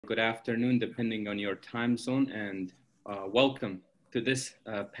good afternoon, depending on your time zone, and welcome to this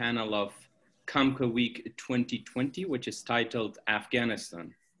panel of CAMCA Week 2020, which is titled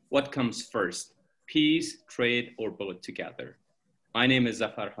Afghanistan, What Comes First, Peace, Trade, or Both Together? My name is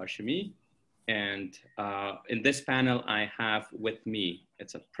Zafar Hashemi, and in this panel, I have with me,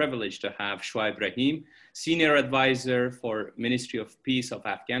 it's a privilege to have Shoaib Rahim, Senior Advisor for Ministry of Peace of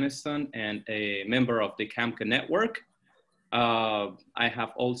Afghanistan and a member of the e-CAMCA network. I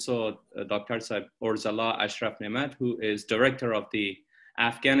have also Dr. Orzala Ashraf Nemat, who is Director of the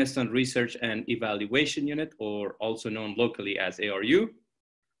Afghanistan Research and Evaluation Unit, or also known locally as AREU.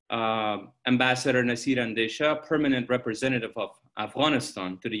 Ambassador Nasir Andisha, Permanent Representative of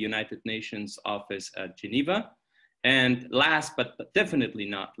Afghanistan to the United Nations Office at Geneva. And last but definitely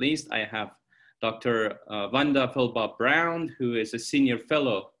not least, I have Dr. Vanda Felbab-Brown, who is a Senior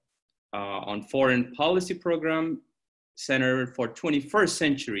Fellow on Foreign Policy Program, Center for 21st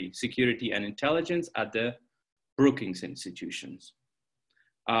Century Security and Intelligence at the Brookings institutions.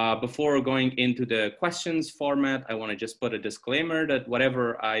 Before going into the questions format, I want to just put a disclaimer that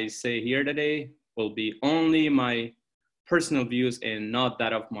whatever I say here today will be only my personal views and not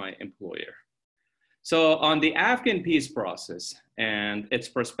that of my employer. So on the Afghan peace process and its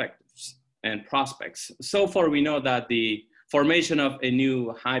perspectives and prospects, so far we know that the formation of a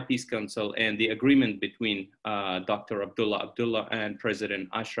new High Peace Council and the agreement between Dr. Abdullah and President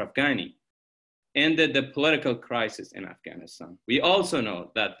Ashraf Ghani ended the political crisis in Afghanistan. We also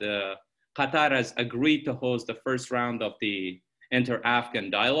know that Qatar has agreed to host the first round of the inter-Afghan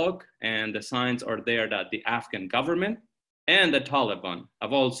dialogue, and the signs are there that the Afghan government and the Taliban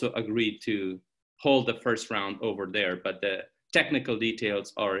have also agreed to hold the first round over there, but the technical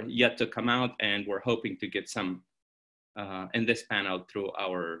details are yet to come out, and we're hoping to get some in this panel through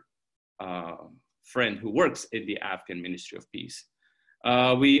our friend who works in the Afghan Ministry of Peace.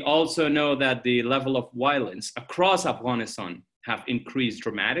 We also know that the level of violence across Afghanistan have increased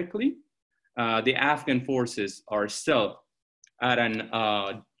dramatically. The Afghan forces are still at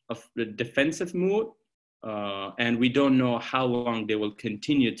a defensive mood, and we don't know how long they will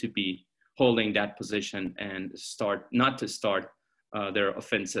continue to be holding that position and not to start their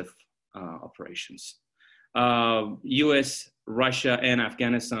offensive operations. US, Russia, and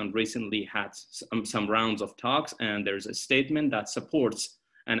Afghanistan recently had some rounds of talks, and there's a statement that supports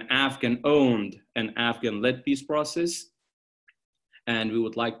an Afghan-owned and Afghan-led peace process. And we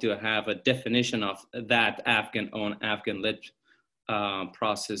would like to have a definition of that Afghan-owned, Afghan-led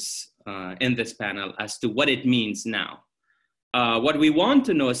process in this panel as to what it means now. What we want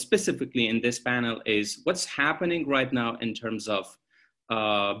to know specifically in this panel is what's happening right now in terms of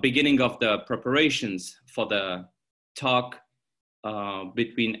beginning of the preparations for the talk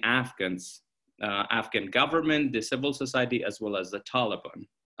between Afghans, Afghan government, the civil society, as well as the Taliban.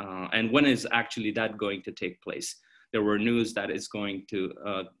 And when is actually that going to take place? There were news that it's going to,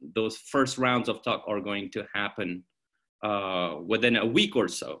 those first rounds of talk are going to happen within a week or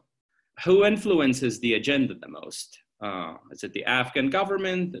so. Who influences the agenda the most? Is it the Afghan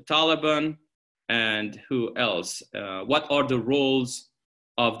government, the Taliban, and who else? What are the roles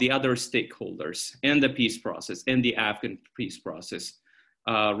of the other stakeholders in the peace process, in the Afghan peace process?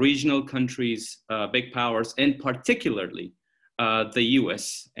 Regional countries, big powers, and particularly the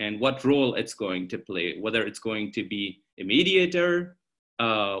US, and what role it's going to play, whether it's going to be a mediator,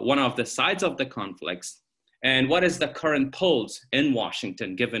 one of the sides of the conflicts, and what is the current pulse in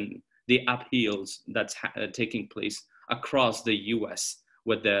Washington given the upheavals that's taking place across the US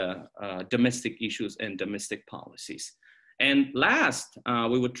with the domestic issues and domestic policies. And last,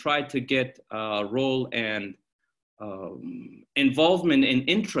 we would try to get a role and involvement and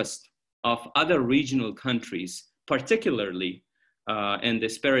interest of other regional countries, particularly in the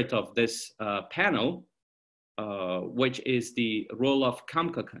spirit of this panel, which is the role of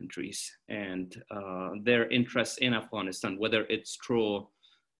CAMCA countries and their interests in Afghanistan, whether it's through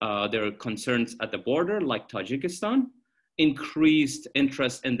their concerns at the border, like Tajikistan, increased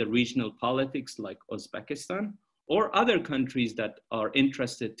interest in the regional politics, like Uzbekistan, or other countries that are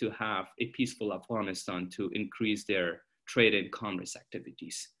interested to have a peaceful Afghanistan to increase their trade and commerce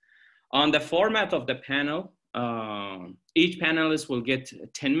activities. On the format of the panel, each panelist will get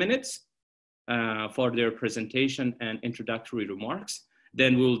 10 minutes for their presentation and introductory remarks.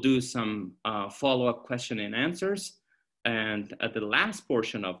 Then we'll do some follow-up question and answers. And at the last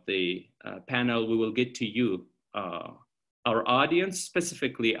portion of the panel, we will get to you, our audience,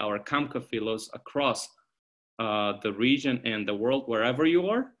 specifically our CAMCA fellows across the region and the world, wherever you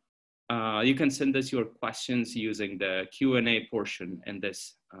are. You can send us your questions using the Q&A portion in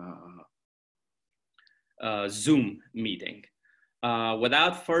this Zoom meeting.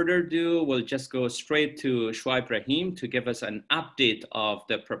 Without further ado, we'll just go straight to Shoaib Rahim to give us an update of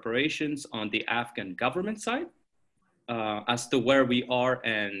the preparations on the Afghan government side as to where we are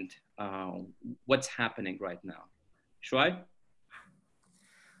and what's happening right now. Shoaib?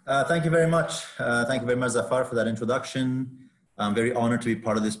 Thank you very much. Thank you very much, Zafar, for that introduction. I'm very honored to be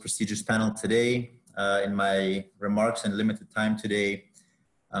part of this prestigious panel today. In my remarks and limited time today,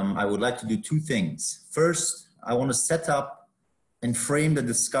 I would like to do two things. First, I want to set up and frame the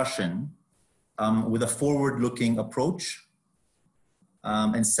discussion with a forward-looking approach.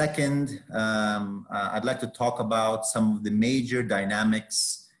 And second, I'd like to talk about some of the major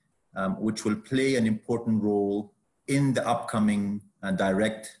dynamics which will play an important role in the upcoming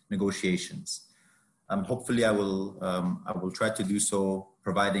direct negotiations. Hopefully I will try to do so,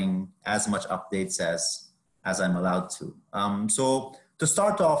 providing as much updates as I'm allowed to. So to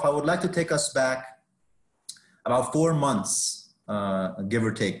start off, I would like to take us back about 4 months, give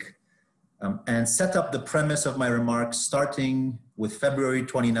or take, and set up the premise of my remarks starting with February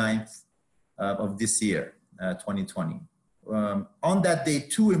 29th of this year, 2020. On that day,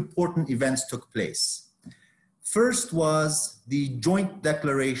 two important events took place. First was the joint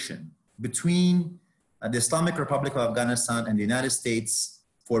declaration between the Islamic Republic of Afghanistan and the United States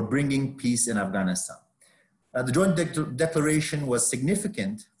for bringing peace in Afghanistan. The joint declaration was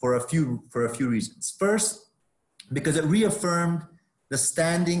significant for a few reasons. First, because it reaffirmed the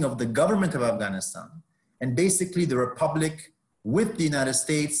standing of the government of Afghanistan and basically the Republic with the United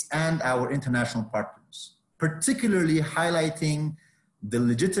States and our international partners, particularly highlighting the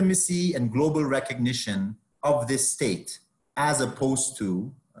legitimacy and global recognition of this state as opposed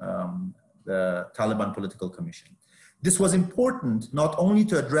to the Taliban Political Commission. This was important not only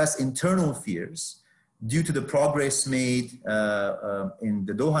to address internal fears due to the progress made in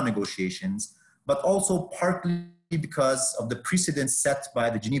the Doha negotiations, but also partly because of the precedents set by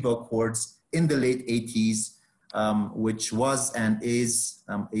the Geneva Accords in the late 80s, which was and is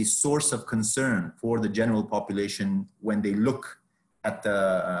a source of concern for the general population when they look at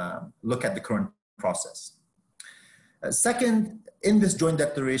the current process. Second, in this joint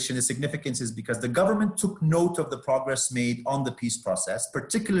declaration, the significance is because the government took note of the progress made on the peace process,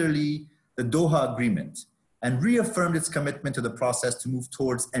 particularly the Doha Agreement, and reaffirmed its commitment to the process to move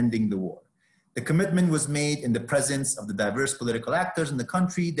towards ending the war. The commitment was made in the presence of the diverse political actors in the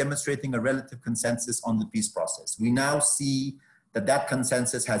country, demonstrating a relative consensus on the peace process. We now see that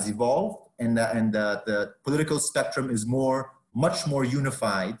consensus has evolved and the political spectrum is much more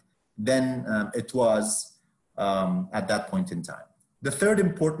unified than it was at that point in time. The third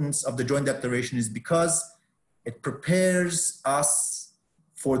importance of the joint declaration is because it prepares us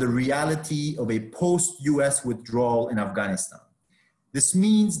for the reality of a post-US withdrawal in Afghanistan. This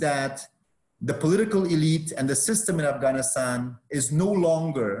means that the political elite and the system in Afghanistan is no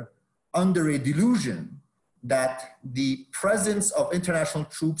longer under a delusion that the presence of international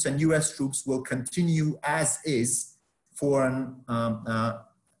troops and US troops will continue as is for an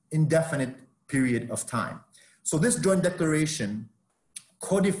indefinite period of time. So this joint declaration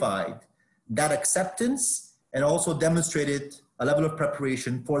codified that acceptance and also demonstrated a level of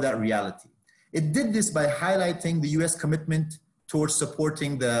preparation for that reality. It did this by highlighting the US commitment towards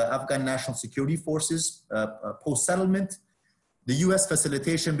supporting the Afghan National Security Forces post-settlement, the US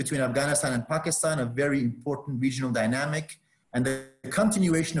facilitation between Afghanistan and Pakistan, a very important regional dynamic, and the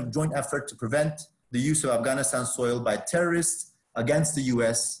continuation of joint effort to prevent the use of Afghanistan soil by terrorists against the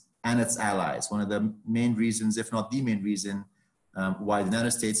US and its allies. One of the main reasons, if not the main reason, why the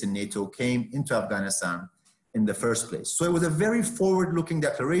United States and NATO came into Afghanistan in the first place. So it was a very forward-looking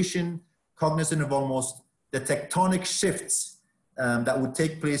declaration, cognizant of almost the tectonic shifts that would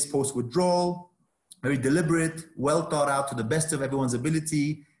take place post-withdrawal, very deliberate, well thought out to the best of everyone's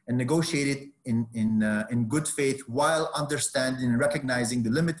ability, and negotiated in good faith while understanding and recognizing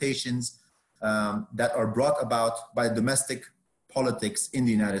the limitations that are brought about by domestic politics in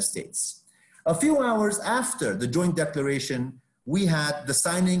the United States. A few hours after the joint declaration, we had the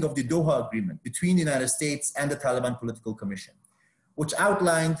signing of the Doha Agreement between the United States and the Taliban Political Commission, which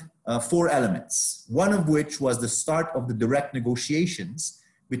outlined 4 elements, one of which was the start of the direct negotiations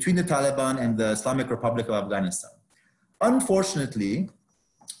between the Taliban and the Islamic Republic of Afghanistan. Unfortunately,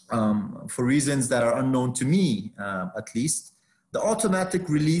 for reasons that are unknown to me at least, the automatic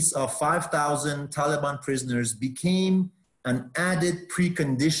release of 5,000 Taliban prisoners became an added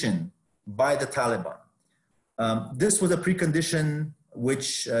precondition by the Taliban. This was a precondition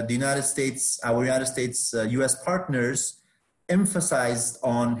which the United States, our United States, US partners emphasized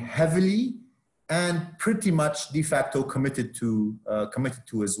on heavily and pretty much de facto committed to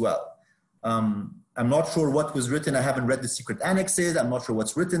as well. I'm not sure what was written. I haven't read the secret annexes. I'm not sure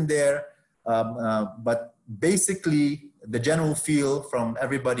what's written there. But basically, the general feel from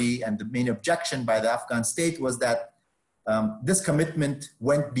everybody and the main objection by the Afghan state was that this commitment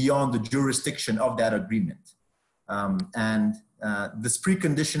went beyond the jurisdiction of that agreement. This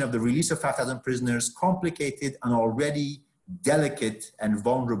precondition of the release of 5,000 prisoners complicated an already delicate and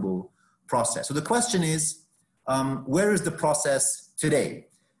vulnerable process. So the question is, where is the process today?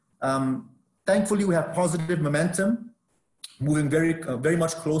 Thankfully, we have positive momentum, moving very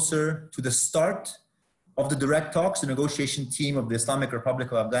much closer to the start of the direct talks. The negotiation team of the Islamic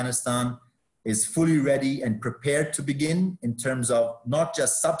Republic of Afghanistan is fully ready and prepared to begin in terms of not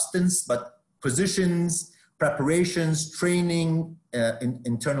just substance, but positions, preparations, training,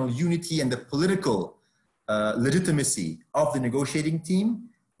 internal unity, and the political legitimacy of the negotiating team.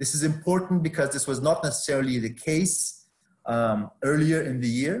 This is important because this was not necessarily the case earlier in the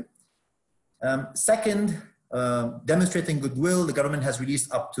year. Second, demonstrating goodwill, the government has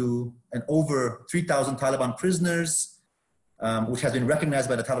released up to and over 3,000 Taliban prisoners, which has been recognized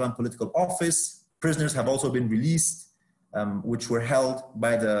by the Taliban political office. Prisoners have also been released, which were held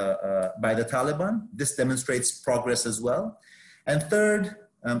by the Taliban. This demonstrates progress as well. And third,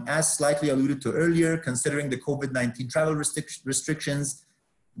 as slightly alluded to earlier, considering the COVID-19 travel restrictions,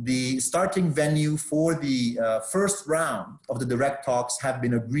 the starting venue for the first round of the direct talks have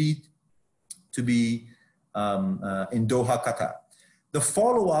been agreed to be in Doha, Qatar. The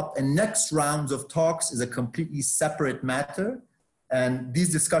follow-up and next rounds of talks is a completely separate matter, and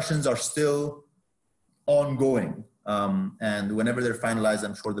these discussions are still ongoing. And whenever they're finalized,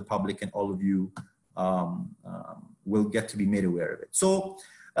 I'm sure the public and all of you will get to be made aware of it. So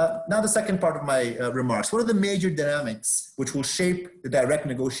now the second part of my remarks. What are the major dynamics which will shape the direct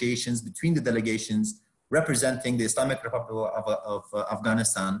negotiations between the delegations representing the Islamic Republic of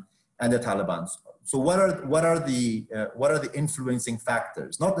Afghanistan and the Taliban? So what are the influencing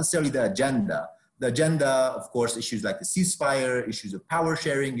factors? Not necessarily the agenda. The agenda, of course, issues like the ceasefire, issues of power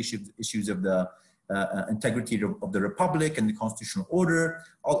sharing, issues of the integrity of the republic and the constitutional order,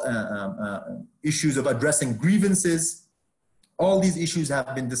 issues of addressing grievances. All these issues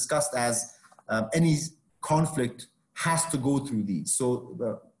have been discussed as any conflict has to go through these.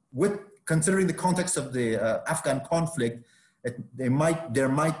 So with considering the context of the Afghan conflict, there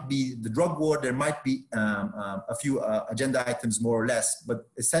might be the drug war, there might be a few agenda items more or less, but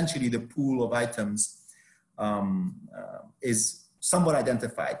essentially the pool of items is somewhat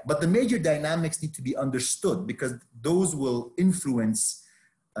identified. But the major dynamics need to be understood because those will influence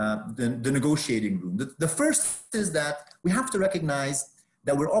the negotiating room. The first is that we have to recognize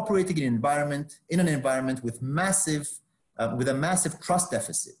that we're operating in an environment with a massive trust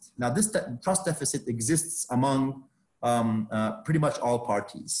deficit. Now, this trust deficit exists among pretty much all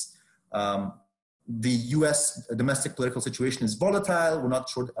parties. The US domestic political situation is volatile. We're not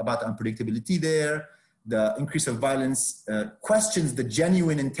sure about the unpredictability there. The increase of violence questions the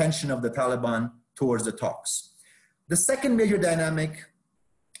genuine intention of the Taliban towards the talks. The second major dynamic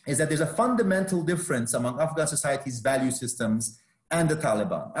is that there's a fundamental difference among Afghan society's value systems and the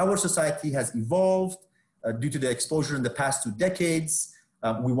Taliban. Our society has evolved due to the exposure in the past 2 decades.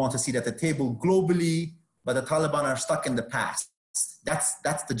 We want a seat at the table globally, but the Taliban are stuck in the past.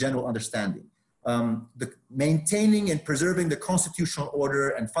 That's the general understanding. Maintaining and preserving the constitutional order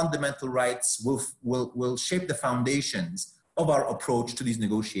and fundamental rights will shape the foundations of our approach to these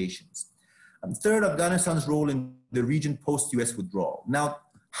negotiations. Third, Afghanistan's role in the region post-US withdrawal. Now,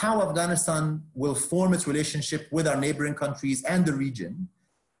 how Afghanistan will form its relationship with our neighboring countries and the region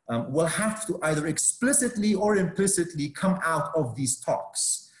will have to either explicitly or implicitly come out of these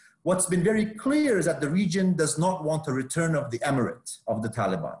talks. What's been very clear is that the region does not want a return of the emirate of the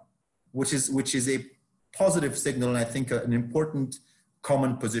Taliban, which is a positive signal and I think an important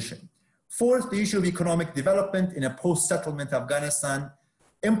common position. Fourth, the issue of economic development in a post-settlement Afghanistan.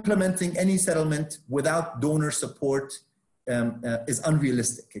 Implementing any settlement without donor support is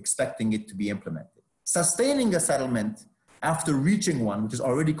unrealistic, expecting it to be implemented. Sustaining a settlement after reaching one, which is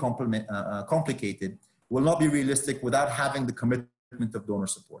already complicated, will not be realistic without having the commitment of donor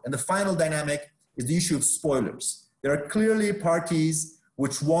support. And the final dynamic is the issue of spoilers. There are clearly parties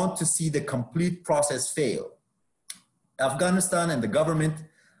which want to see the complete process fail. Afghanistan and the government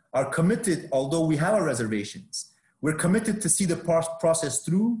are committed, although we have our reservations, we're committed to see the process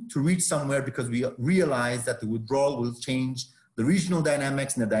through to reach somewhere because we realize that the withdrawal will change the regional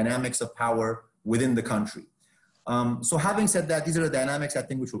dynamics and the dynamics of power within the country. So having said that, these are the dynamics I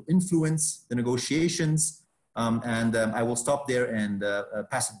think which will influence the negotiations. I will stop there and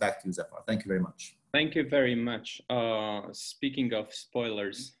pass it back to you, Zafar. Thank you very much. Thank you very much. Speaking of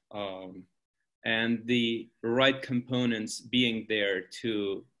spoilers, and the right components being there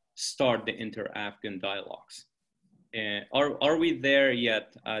to start the inter-Afghan dialogues. Are we there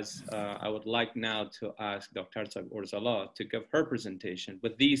yet? As I would like now to ask Dr. Orzala to give her presentation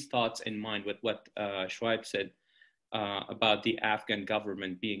with these thoughts in mind, with what Shoaib said about the Afghan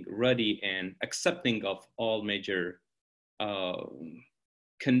government being ready and accepting of all major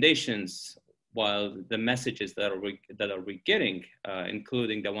conditions, while the messages that are we getting,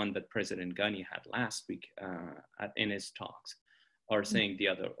 including the one that President Ghani had last week in his talks, are saying the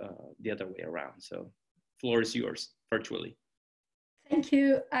other way around. So, floor is yours virtually. Thank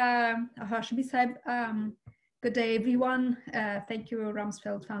you, Hashemi Saib. Good day, everyone. Thank you,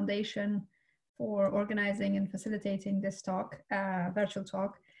 Rumsfeld Foundation, for organizing and facilitating this talk, virtual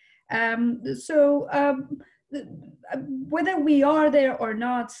talk. Whether we are there or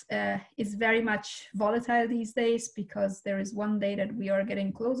not is very much volatile these days, because there is one day that we are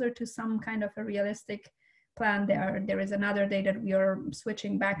getting closer to some kind of a realistic plan. There is another day that we are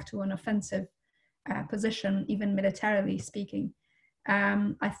switching back to an offensive position, even militarily speaking.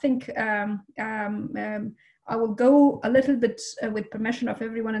 I think I will go a little bit, with permission of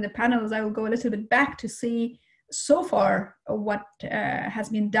everyone in the panels, I will go a little bit back to see so far what has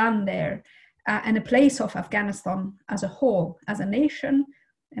been done there and the place of Afghanistan as a whole, as a nation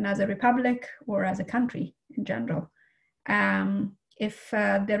and as a republic, or as a country in general. If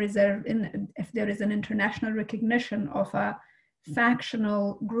there is an international recognition of a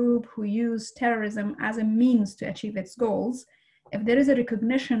factional group who use terrorism as a means to achieve its goals, if there is a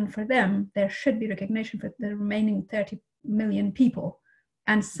recognition for them, there should be recognition for the remaining 30 million people,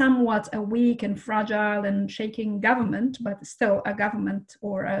 and somewhat a weak and fragile and shaking government, but still a government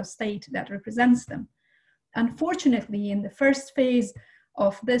or a state that represents them. Unfortunately, in the first phase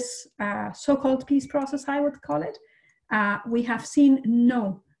of this so-called peace process, I would call it, we have seen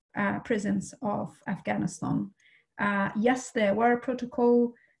no presence of Afghanistan. Yes, there were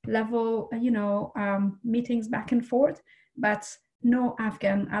protocol level, meetings back and forth, but no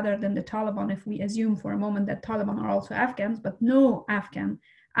Afghan other than the Taliban, if we assume for a moment that Taliban are also Afghans, but no Afghan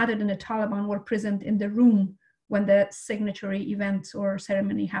other than the Taliban were present in the room when the signatory event or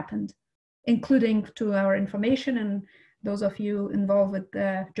ceremony happened, including, to our information, and those of you involved with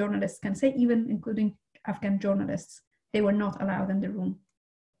the journalists can say, even including Afghan journalists, they were not allowed in the room.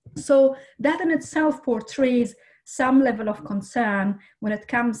 So that in itself portrays some level of concern when it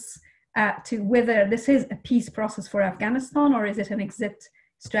comes to whether this is a peace process for Afghanistan, or is it an exit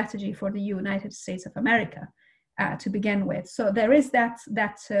strategy for the United States of America to begin with. So there is that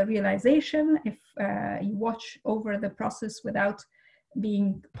realization if you watch over the process without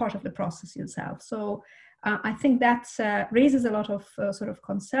being part of the process yourself. So I think that raises a lot of sort of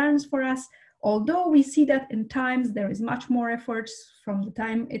concerns for us. Although we see that in times there is much more efforts from the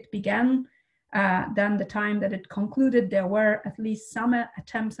time it began than the time that it concluded. There were at least some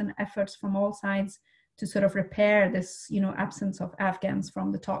attempts and efforts from all sides to sort of repair this, absence of Afghans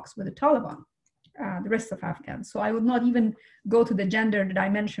from the talks with the Taliban, the rest of Afghans. So I would not even go to the gender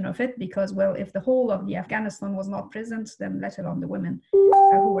dimension of it, because, well, if the whole of the Afghanistan was not present, then let alone the women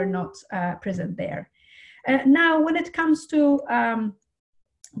who were not present there. Now, when it comes to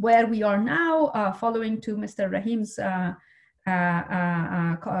where we are now, following to Mr. Rahim's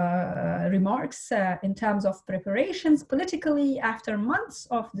remarks in terms of preparations politically, after months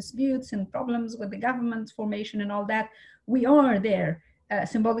of disputes and problems with the government formation and all that, we are there.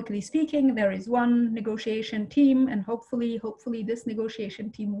 Symbolically speaking, there is one negotiation team, and hopefully this negotiation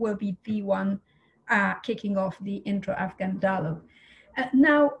team will be the one kicking off the intra-Afghan dialogue.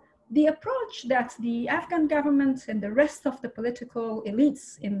 Now, the approach that the Afghan government and the rest of the political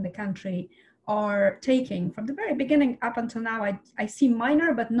elites in the country are taking from the very beginning up until now, I see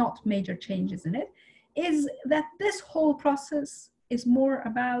minor but not major changes in it, is that this whole process is more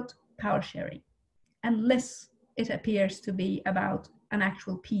about power sharing and less, it appears to be, about an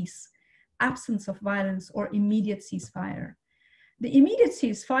actual peace, absence of violence, or immediate ceasefire. The immediate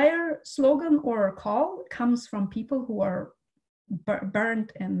ceasefire slogan or call comes from people who are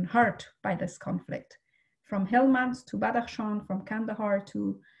burned and hurt by this conflict, from Helmand to Badakhshan, from Kandahar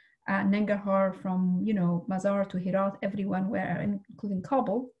to Nangarhar, from Mazar to Herat, everyone where, including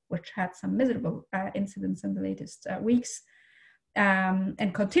Kabul, which had some miserable incidents in the latest weeks,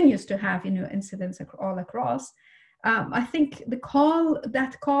 and continues to have incidents all across. I think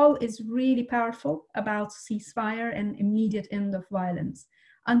that call is really powerful about ceasefire and immediate end of violence.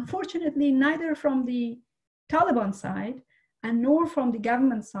 Unfortunately, neither from the Taliban side and nor from the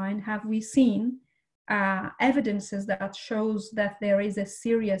government side have we seen evidences that shows that there is a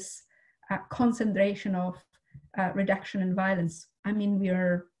serious concentration of reduction in violence. I mean, we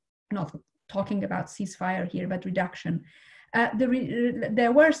are not talking about ceasefire here, but reduction.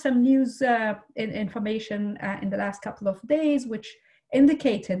 There were some news information in the last couple of days which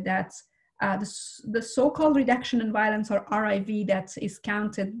indicated that the so-called reduction in violence, or RIV, that is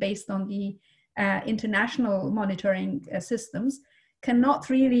counted based on the international monitoring systems, cannot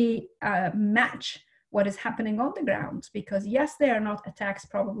really match what is happening on the ground, because yes, they are not attacks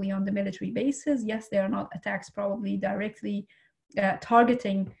probably on the military bases. Yes, they are not attacks probably directly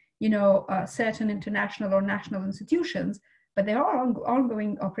targeting, certain international or national institutions, but there are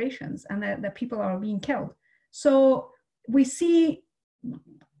ongoing operations, and that people are being killed. So we see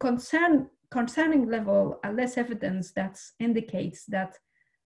concerning level less evidence that indicates that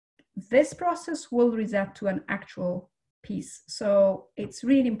this process will result to an actual peace. So it's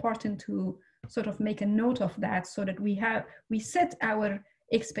really important to sort of make a note of that, so that we set our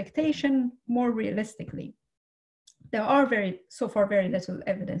expectation more realistically. There are so far very little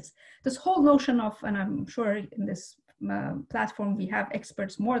evidence. This whole notion of, and I'm sure in this platform we have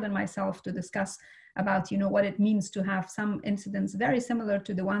experts more than myself to discuss about what it means to have some incidents very similar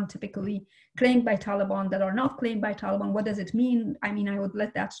to the one typically claimed by Taliban that are not claimed by Taliban. What does it mean? I mean, I would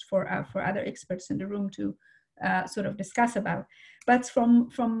let that for other experts in the room to sort of discuss about. But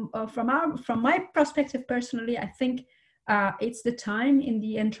from my perspective personally, I think it's the time in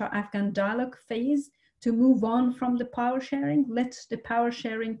the intra-Afghan dialogue phase to move on from the power sharing. Let the power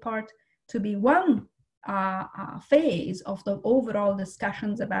sharing part to be one phase of the overall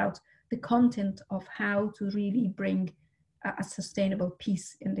discussions about the content of how to really bring a sustainable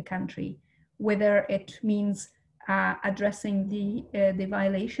peace in the country, whether it means addressing the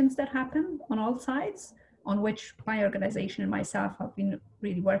violations that happen on all sides, on which my organization and myself have been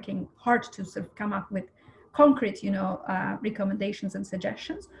really working hard to sort of come up with concrete, recommendations and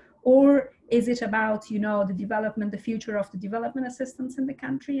suggestions, or is it about, the development, the future of the development assistance in the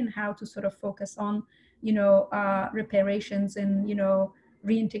country, and how to sort of focus on, reparations and,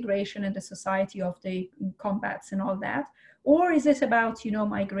 reintegration in the society of the combats and all that? Or is it about,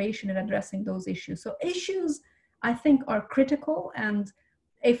 migration and addressing those issues? So issues, I think, are critical. And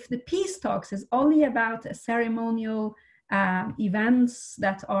if the peace talks is only about a ceremonial events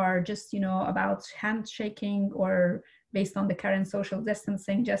that are just, about handshaking, or based on the current social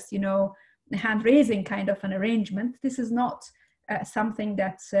distancing, just, hand raising kind of an arrangement, this is not something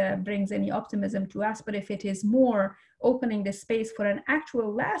that brings any optimism to us. But if it is more opening the space for an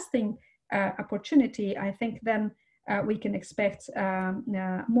actual lasting opportunity, I think then we can expect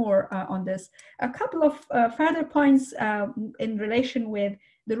more on this. A couple of further points in relation with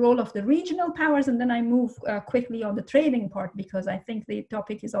the role of the regional powers, and then I move quickly on the trading part, because I think the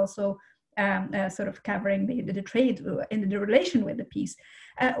topic is also sort of covering the trade in the relation with the peace.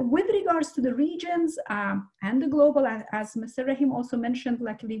 With regards to the regions and the global, as Mr. Rahim also mentioned,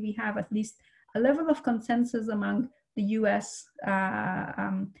 luckily we have at least a level of consensus among the US,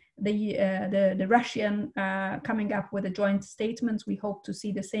 the Russian coming up with a joint statement. We hope to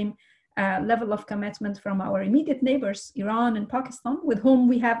see the same level of commitment from our immediate neighbors, Iran and Pakistan, with whom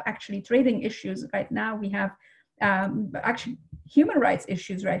we have actually trading issues right now. We have actually human rights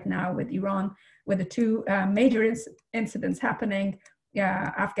issues right now with Iran, with the two major incidents happening.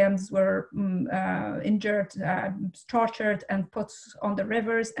 Afghans were injured, tortured, and put on the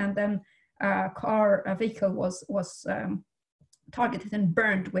rivers, and then a vehicle was targeted and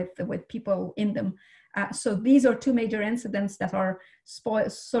burned with people in them. So these are two major incidents that are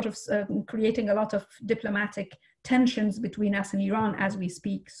sort of creating a lot of diplomatic tensions between us and Iran as we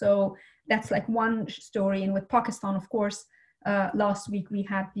speak. So that's like one story. And with Pakistan, of course, last week we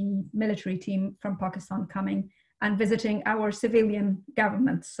had the military team from Pakistan coming and visiting our civilian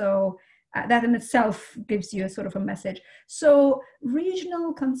government. So that in itself gives you a sort of a message. So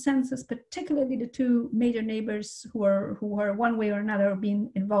regional consensus, particularly the two major neighbors who are one way or another being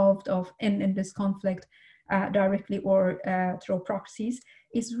involved in this conflict directly or through proxies,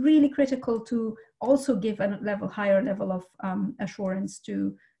 is really critical to also give a higher level of assurance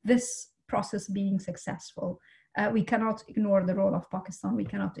to this process being successful. We cannot ignore the role of Pakistan. We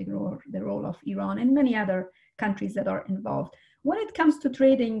cannot ignore the role of Iran and many other countries that are involved. When it comes to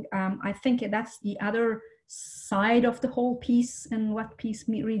trading, I think that's the other side of the whole piece and what peace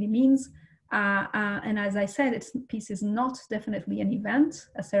really means. And as I said, peace is not definitely an event,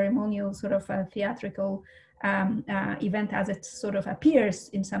 a ceremonial sort of a theatrical event as it sort of appears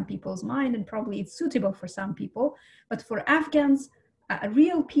in some people's mind, and probably it's suitable for some people. But for Afghans, a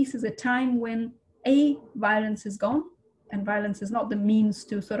real peace is a time when A, violence is gone, and violence is not the means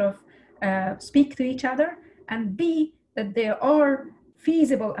to sort of speak to each other, and B, that there are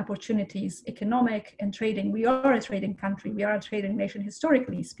feasible opportunities, economic and trading. We are a trading country, we are a trading nation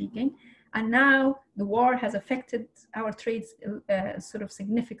historically speaking, And now the war has affected our trades sort of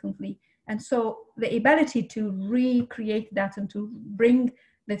significantly. And so the ability to recreate that and to bring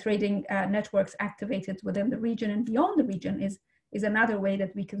the trading networks activated within the region and beyond the region is another way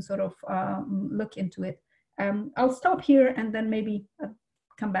that we can sort of look into it. I'll stop here and then maybe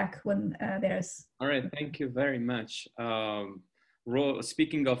come back when there's... All right, thank you very much.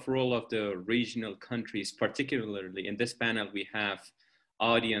 Speaking of role of the regional countries, particularly in this panel, we have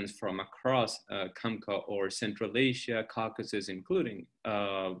audience from across e-CAMCA or Central Asia, Caucasus including,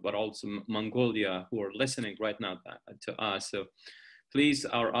 but also Mongolia, who are listening right now to us. So please,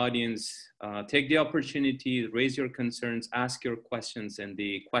 our audience, take the opportunity, raise your concerns, ask your questions in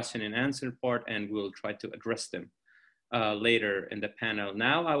the question and answer part, and we'll try to address them later in the panel.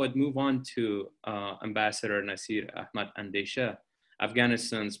 Now I would move on to Ambassador Nasir Ahmad Andisha,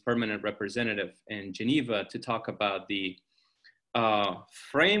 Afghanistan's permanent representative in Geneva, to talk about the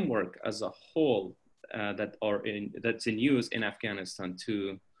framework as a whole that's in use in Afghanistan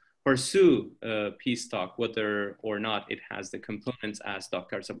to pursue peace talk, whether or not it has the components, as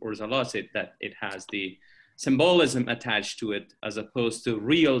Dr. Orzala said, that it has the symbolism attached to it, as opposed to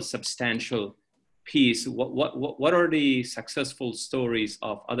real substantial peace. What are the successful stories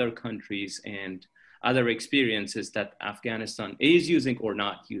of other countries and other experiences that Afghanistan is using or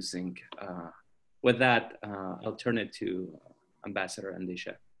not using? With that, I'll turn it to Ambassador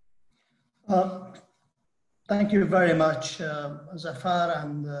Andisha. Thank you very much, Zafar,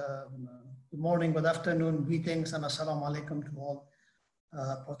 and good morning, good afternoon, greetings, and assalamu alaikum to all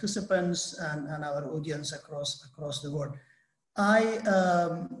participants and our audience across the world. I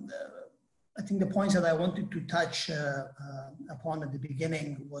think the points that I wanted to touch upon at the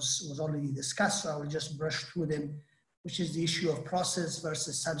beginning was already discussed, so I will just brush through them, which is the issue of process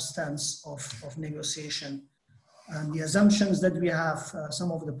versus substance of negotiation, and the assumptions that we have,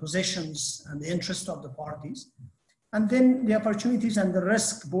 some of the positions and the interest of the parties, and then the opportunities and the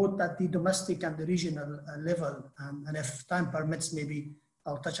risk, both at the domestic and the regional level. And if time permits, maybe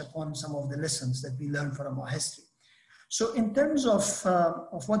I'll touch upon some of the lessons that we learned from our history. So in terms of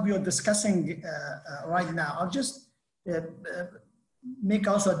what we are discussing right now, I'll just make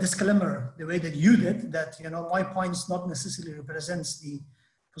also a disclaimer, the way that you did, that my points not necessarily represents the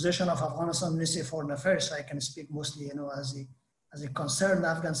position of Afghanistan Ministry of Foreign Affairs. So I can speak mostly, as a concerned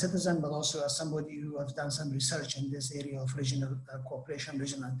Afghan citizen, but also as somebody who has done some research in this area of regional cooperation,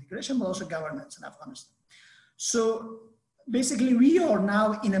 regional integration, but also governance in Afghanistan. So basically, we are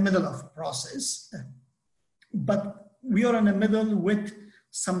now in the middle of a process, but we are in the middle with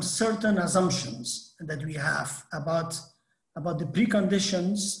some certain assumptions that we have about the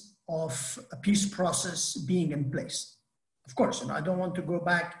preconditions of a peace process being in place. Of course, I don't want to go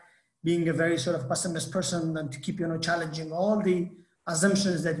back being a very sort of pessimist person and to keep, challenging all the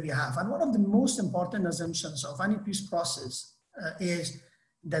assumptions that we have. And one of the most important assumptions of any peace process is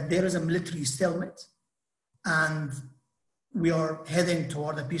that there is a military stalemate, and we are heading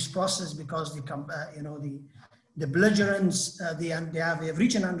toward a peace process because the belligerents, they have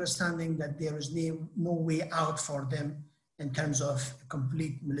reached an understanding that there is no way out for them in terms of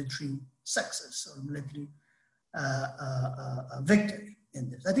complete military success or military victory in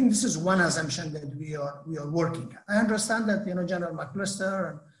this. I think this is one assumption that we are working at. I understand that General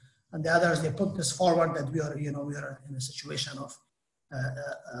McAllister and the others, they put this forward that we are in a situation of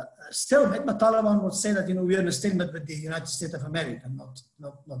stalemate, but Taliban would say that we are in a stalemate with the United States of America, not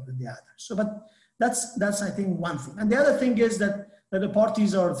with the others. So, but that's I think one thing. And the other thing is that the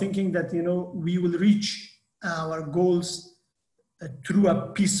parties are thinking that we will reach our goals through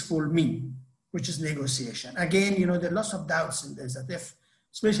a peaceful mean, which is negotiation. Again, there are lots of doubts in this, that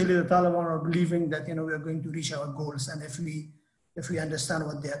especially the Taliban are believing that we are going to reach our goals, and if we understand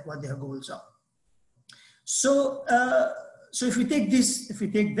what their goals are. So if we take this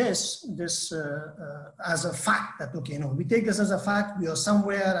as a fact, that we take this as a fact, we are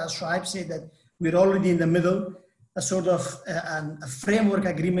somewhere, as Shoaib said, that we're already in the middle, a sort of a framework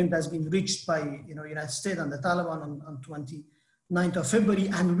agreement has been reached by United States and the Taliban on 29th of February,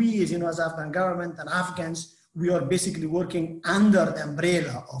 and we as Afghan government and Afghans, we are basically working under the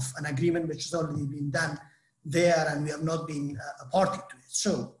umbrella of an agreement which has already been done there, and we have not been a party to it.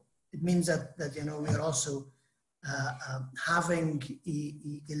 So it means that we are also having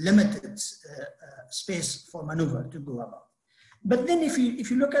a limited space for maneuver to go about. But then if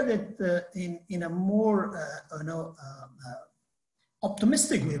you look at it in a more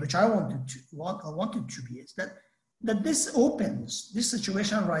optimistic way, which I wanted to be, is that this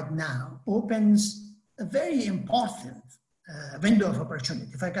situation right now opens a very important window of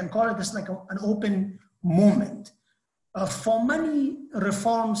opportunity. If I can call it this, like an open moment for many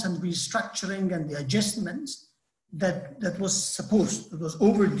reforms and restructuring and the adjustments that was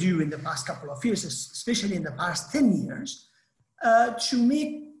overdue in the past couple of years, especially in the past 10 years, to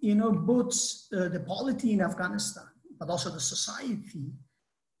make, both the polity in Afghanistan, but also the society,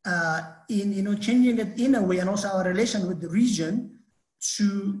 in changing it in a way, and also our relation with the region,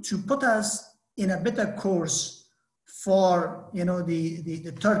 to put us in a better course for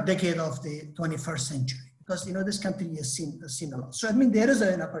the third decade of the 21st century, because this country has seen a lot. So I mean, there is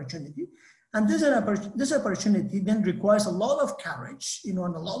an opportunity, and this opportunity then requires a lot of courage, and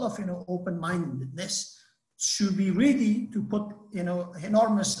a lot of open-mindedness to be ready to put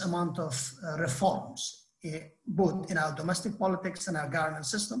enormous amount of reforms, both in our domestic politics and our governance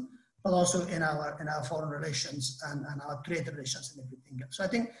system, but also in our foreign relations and our trade relations and everything else. So I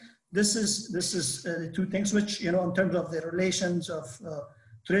think this is the two things which, in terms of the relations of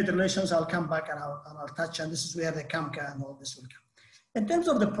trade relations, I'll come back and I'll touch, and this is where the e-CAMCA and all this will come. In terms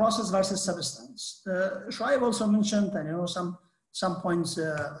of the process versus substance, Shoaib also mentioned, and some points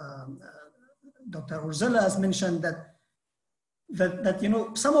Dr. Orzala has mentioned that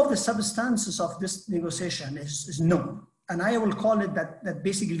some of the substances of this negotiation is known. And I will call it that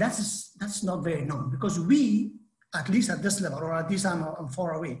basically that's not very known, because we, at least at this level, or at least I'm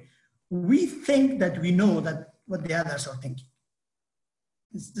far away, we think that we know that what the others are thinking.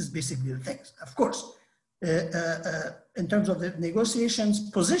 This is basically the things. Of course, in terms of the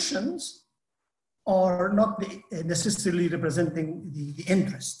negotiations, positions are not necessarily representing the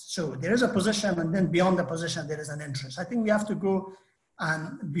interest. So there is a position, and then beyond the position, there is an interest. I think we have to go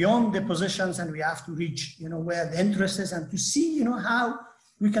and beyond the positions, and we have to reach, where the interest is, and to see, how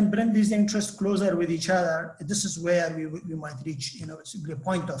we can bring these interests closer with each other. This is where we might reach, a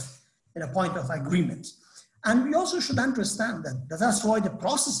point of agreement. And we also should understand that that's why the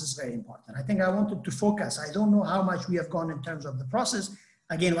process is very important. I think I wanted to focus. I don't know how much we have gone in terms of the process.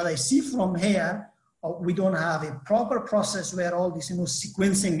 Again, what I see from here, we don't have a proper process where all this,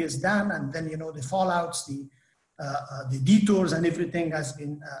 sequencing is done, and then, the fallouts, the detours and everything has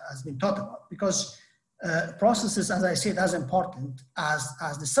been thought about, because process is, as I said, as important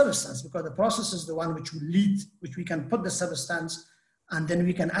as the substance, because the process is the one which will lead, which we can put the substance, and then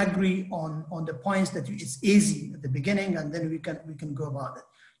we can agree on the points that it's easy at the beginning, and then we can go about it.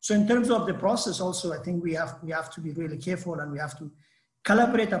 So in terms of the process also, I think we have to be really careful, and we have to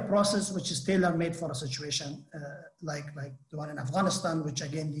collaborate a process which is tailor-made for a situation like the one in Afghanistan, which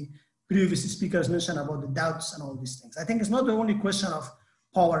again, the previous speakers mentioned about the doubts and all these things. I think it's not the only question of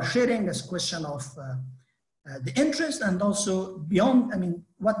power sharing, it's a question of the interest, and also beyond,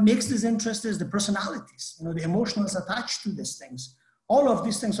 what makes this interest is the personalities, the emotions attached to these things. All of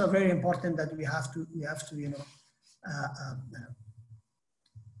these things are very important that we have to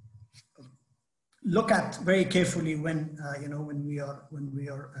look at very carefully when we are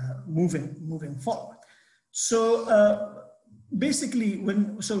moving forward. So basically,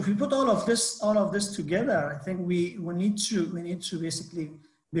 if we put all of this together, I think we need to basically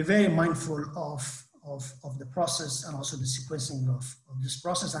be very mindful of the process, and also the sequencing of this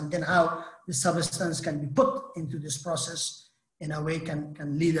process, and then how the substance can be put into this process in a way can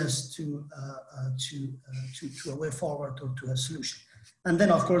lead us to a way forward or to a solution. And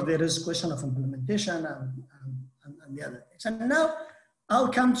then, of course, there is question of implementation and the other things. And now I'll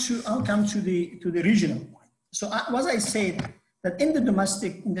come to the regional point. So as I said, that in the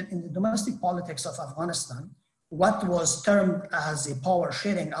domestic politics of Afghanistan, what was termed as a power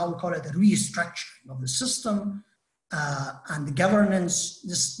sharing, I will call it a restructuring of the system and the governance,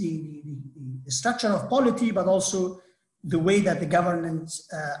 the structure of polity, but also the way that the governance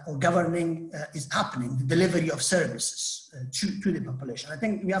or governing is happening, the delivery of services to the population. I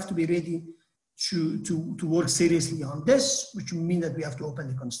think we have to be ready to work seriously on this, which will mean that we have to open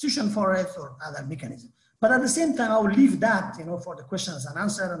the constitution for it or other mechanisms. But at the same time, I will leave that, for the questions and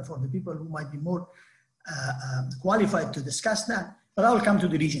answer, and for the people who might be more qualified to discuss that. But I will come to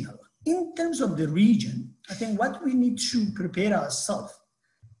the regional one. In terms of the region, I think what we need to prepare ourselves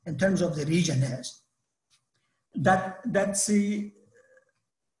in terms of the region is that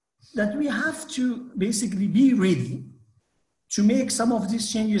we have to basically be ready to make some of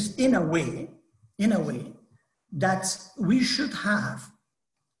these changes in a way that we should have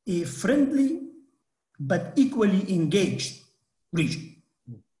a friendly but equally engaged region.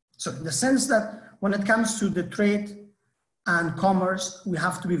 So in the sense that when it comes to the trade and commerce, we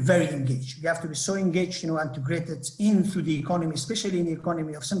have to be very engaged. We have to be so engaged, integrated into the economy, especially in the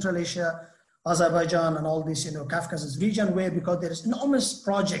economy of Central Asia, Azerbaijan, and all this, Caucasus region, where because there is enormous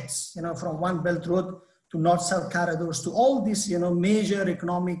projects, from One Belt Road to north-south corridors, to all these, major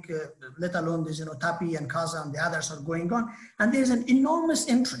economic, let alone this, TAPI and CASA and the others are going on. And there's an enormous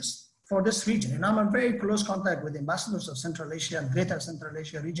interest for this region. And I'm in very close contact with ambassadors of Central Asia and Greater Central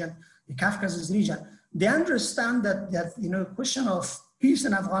Asia region, the Caucasus region. They understand that question of peace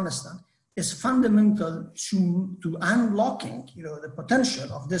in Afghanistan is fundamental to unlocking, the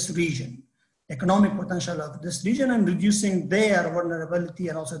potential of this region, economic potential of this region, and reducing their vulnerability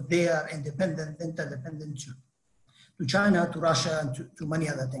and also their interdependence to China, to Russia, and to many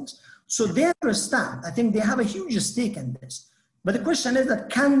other things. So they understand. I think they have a huge stake in this. But the question is that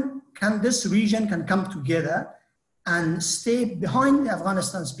can this region come together and stay behind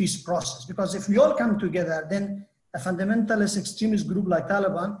Afghanistan's peace process? Because if we all come together, then a fundamentalist extremist group like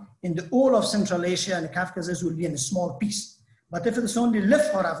Taliban in the whole of Central Asia and the Caucasus will be in a small piece. But if it's only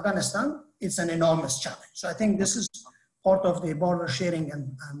left for Afghanistan, it's an enormous challenge. So I think this is part of the border sharing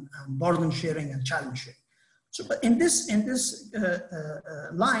and burden sharing and challenge sharing. So, but in this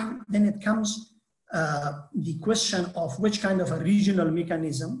line, then it comes the question of which kind of a regional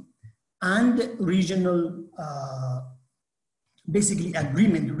mechanism and regional, basically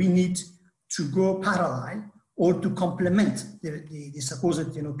agreement we need to go parallel or to complement the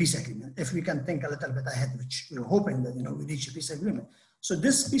supposed peace agreement. If we can think a little bit ahead, which we're hoping that we reach a peace agreement. So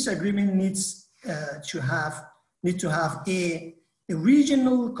this peace agreement needs to have a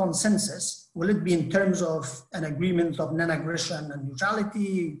regional consensus. Will it be in terms of an agreement of non-aggression and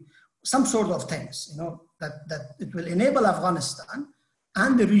neutrality, some sort of things, that it will enable Afghanistan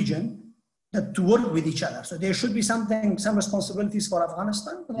and the region to work with each other. So there should be some responsibilities for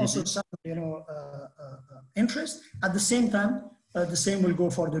Afghanistan, but also some, interest. At the same time, the same will go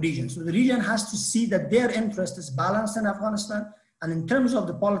for the region. So the region has to see that their interest is balanced in Afghanistan. And in terms of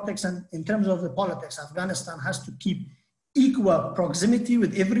the politics, Afghanistan has to keep equal proximity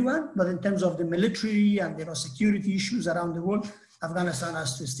with everyone. But in terms of the military and security issues around the world, Afghanistan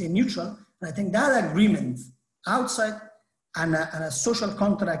has to stay neutral. And I think that agreement outside and a social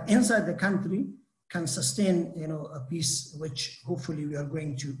contract inside the country can sustain, a peace which hopefully we are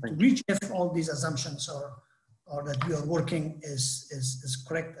going to reach if all these assumptions or that we are working is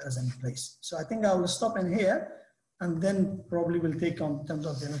correct as in place. So I think I will stop in here and then probably we'll take on in terms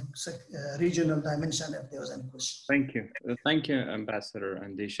of regional dimension if there was any questions. Thank you. Thank you, Ambassador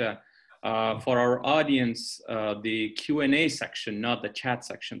Andisha. For our audience, the Q&A section, not the chat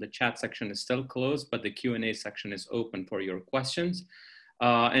section. The chat section is still closed, but the Q&A section is open for your questions.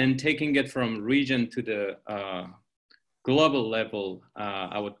 And taking it from region to the global level,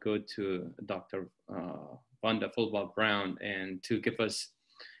 I would go to Dr. Vanda Felbab-Brown and to give us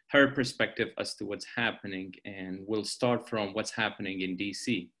her perspective as to what's happening. And we'll start from what's happening in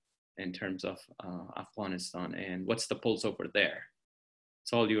DC in terms of Afghanistan and what's the pulse over there.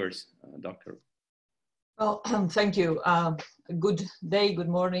 It's all yours, Doctor. Well, thank you. Good day, good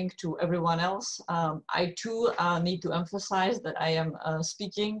morning to everyone else. I too need to emphasize that I am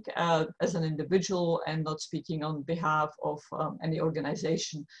speaking as an individual and not speaking on behalf of any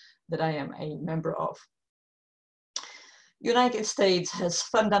organization that I am a member of. United States has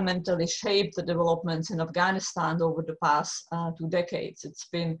fundamentally shaped the developments in Afghanistan over the past 2 decades. It's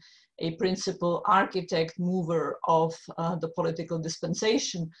been a principal architect mover of the political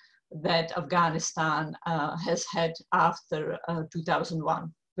dispensation that Afghanistan has had after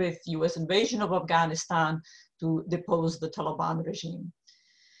 2001 with US invasion of Afghanistan to depose the Taliban regime.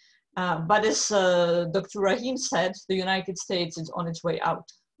 But as Dr. Rahim said, the United States is on its way out.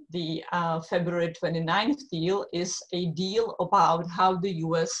 The February 29th deal is a deal about how the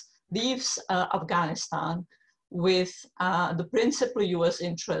US leaves Afghanistan with the principal US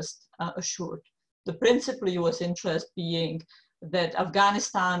interest assured. The principal US interest being that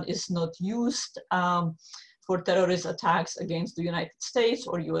Afghanistan is not used for terrorist attacks against the United States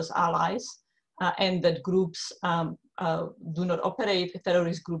or US allies, and that groups do not operate,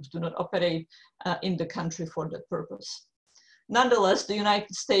 terrorist groups do not operate in the country for that purpose. Nonetheless, the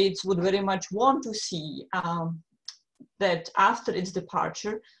United States would very much want to see that after its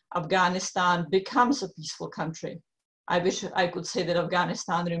departure, Afghanistan becomes a peaceful country. I wish I could say that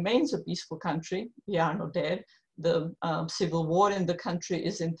Afghanistan remains a peaceful country. We are not there. The civil war in the country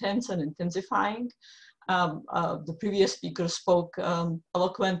is intense and intensifying. The previous speaker spoke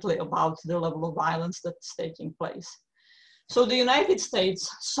eloquently about the level of violence that's taking place. So the United States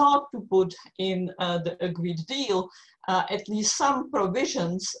sought to put in the agreed deal at least some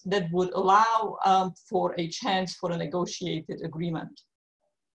provisions that would allow for a chance for a negotiated agreement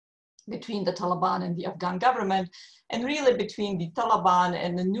between the Taliban and the Afghan government, and really between the Taliban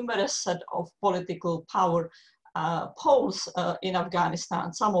and the numerous set of political power poles in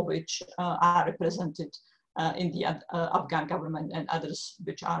Afghanistan, some of which are represented in the Afghan government and others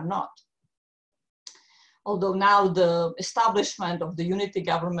which are not. Although now the establishment of the unity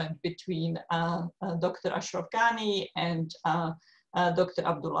government between Dr. Ashraf Ghani and Dr.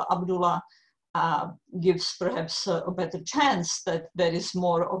 Abdullah gives perhaps a better chance that there is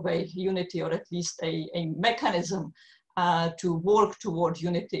more of a unity, or at least a mechanism to work toward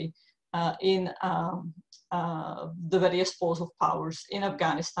unity in the various poles of powers in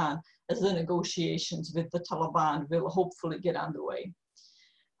Afghanistan as the negotiations with the Taliban will hopefully get underway.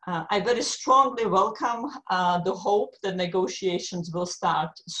 I very strongly welcome the hope that negotiations will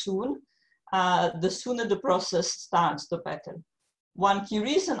start soon. The sooner the process starts, the better. One key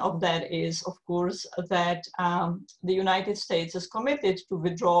reason of that is, of course, that the United States is committed to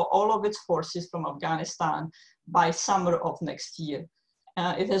withdraw all of its forces from Afghanistan by summer of next year.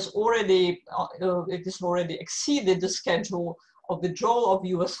 It has already exceeded the schedule of withdrawal of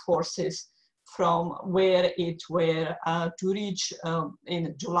US forces from where it were to reach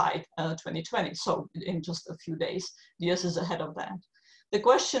in July 2020, so in just a few days. The US is ahead of that. The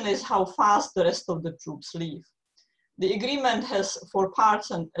question is how fast the rest of the troops leave. The agreement has four parts,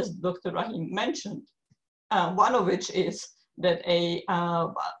 and as Dr. Rahim mentioned, one of which is that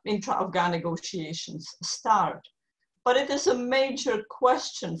intra-Afghan negotiations start. But it is a major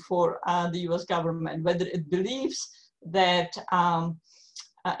question for the US government, whether it believes that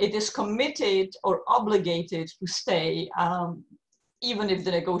it is committed or obligated to stay, even if the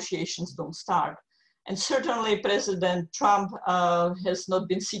negotiations don't start. And certainly President Trump has not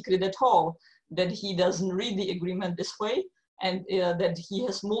been secret at all that he doesn't read the agreement this way, and that he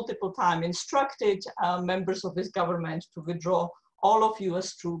has multiple times instructed members of his government to withdraw all of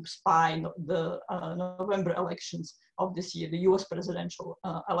US troops by the November elections of this year, the US presidential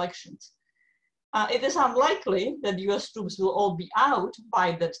elections. It is unlikely that US troops will all be out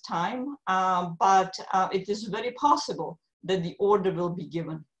by that time, but it is very possible that the order will be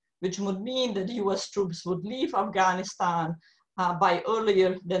given, which would mean that US troops would leave Afghanistan by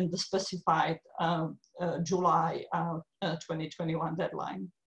earlier than the specified July 2021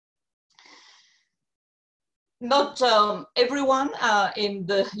 deadline. Not everyone in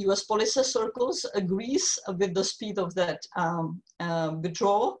the US policy circles agrees with the speed of that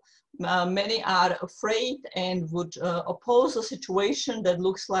withdrawal. Many are afraid and would oppose a situation that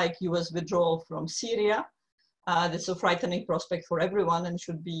looks like US withdrawal from Syria. That's a frightening prospect for everyone and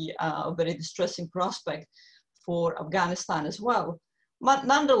should be a very distressing prospect for Afghanistan as well. But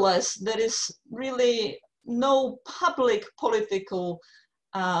nonetheless, there is really no public political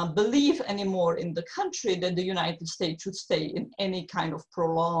belief anymore in the country that the United States should stay in any kind of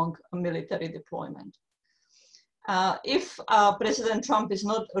prolonged military deployment. If President Trump is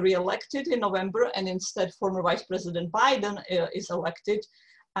not re-elected in November and instead former Vice President Biden is elected,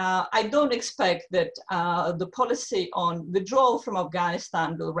 I don't expect that the policy on withdrawal from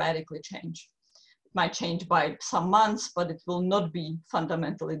Afghanistan will radically change. It might change by some months, but it will not be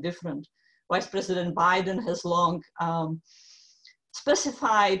fundamentally different. Vice President Biden has long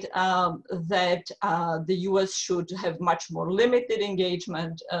specified that the US should have much more limited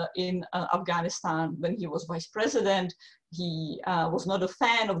engagement in Afghanistan. When he was vice president, he was not a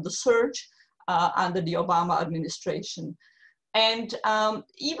fan of the surge under the Obama administration. And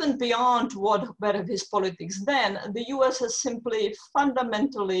even beyond what were his politics then, the US has simply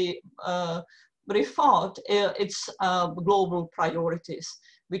fundamentally rethought its global priorities,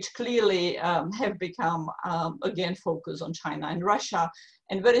 which clearly have become, again, focused on China and Russia,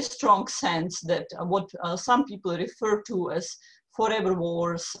 and very strong sense that what some people refer to as forever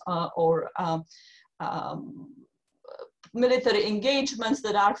wars or military engagements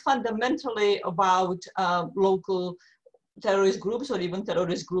that are fundamentally about local terrorist groups or even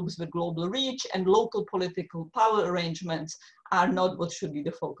terrorist groups with global reach and local political power arrangements are not what should be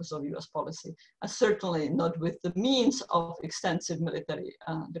the focus of US policy, certainly not with the means of extensive military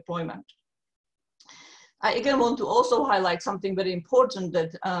deployment. I again want to also highlight something very important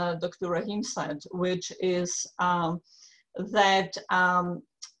that Dr. Rahim said, which is that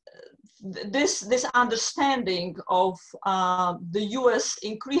this understanding of the US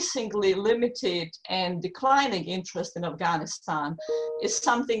increasingly limited and declining interest in Afghanistan is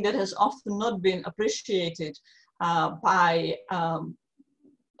something that has often not been appreciated by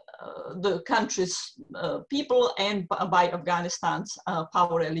the country's people and by Afghanistan's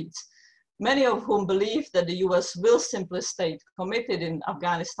power elites, many of whom believe that the US will simply stay committed in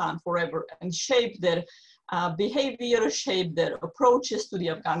Afghanistan forever and shape their behavior, shape their approaches to the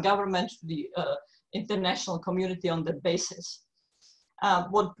Afghan government, to the international community on that basis.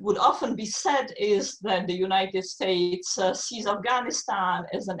 what would often be said is that the United States sees Afghanistan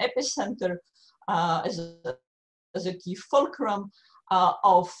as an epicenter, as a key fulcrum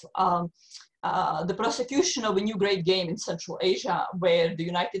of the prosecution of a new great game in Central Asia, where the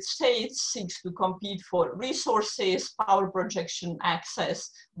United States seeks to compete for resources, power projection,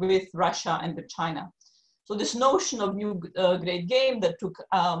 access with Russia and with China. So this notion of new great game that took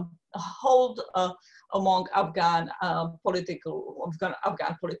hold among Afghan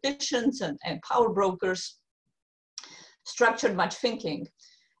politicians and power brokers structured much thinking.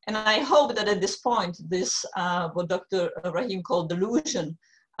 And I hope that at this point, this, what Dr. Rahim called delusion,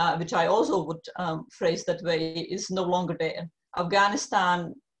 which I also would phrase that way, is no longer there.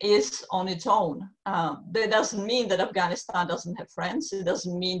 Afghanistan is on its own. That doesn't mean that Afghanistan doesn't have friends. It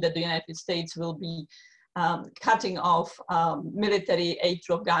doesn't mean that the United States will be cutting off military aid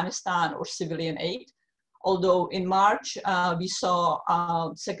to Afghanistan or civilian aid. Although in March, we saw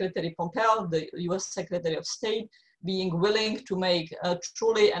Secretary Pompeo, the US Secretary of State, being willing to make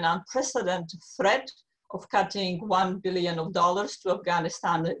truly an unprecedented threat of cutting $1 billion to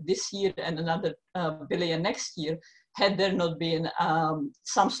Afghanistan this year and another billion next year, had there not been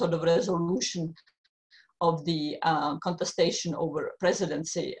some sort of resolution of the contestation over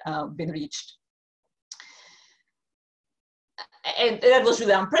presidency been reached. And that was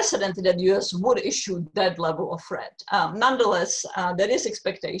really unprecedented that the US would issue that level of threat. Nonetheless, there is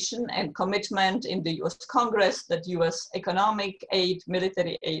expectation and commitment in the US Congress that US economic aid,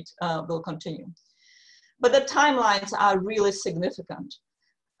 military aid will continue. But the timelines are really significant.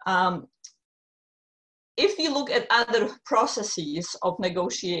 If you look at other processes of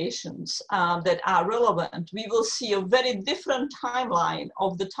negotiations that are relevant, we will see a very different timeline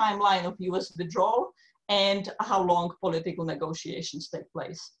of the timeline of US withdrawal and how long political negotiations take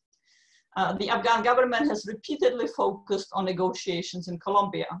place. The Afghan government has repeatedly focused on negotiations in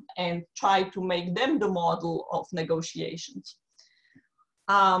Colombia and tried to make them the model of negotiations.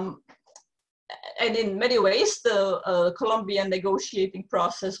 And in many ways, the Colombian negotiating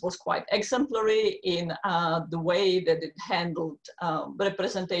process was quite exemplary in the way that it handled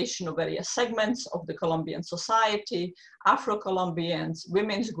representation of various segments of the Colombian society, Afro-Colombians,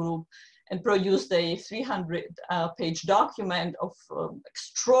 women's group, and produced a 300-page document of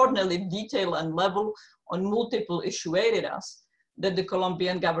extraordinarily detail and level on multiple issue areas that the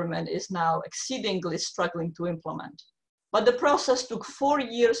Colombian government is now exceedingly struggling to implement. But the process took 4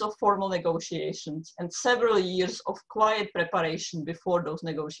 years of formal negotiations and several years of quiet preparation before those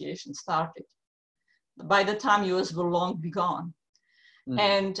negotiations started. By the time US will long be gone.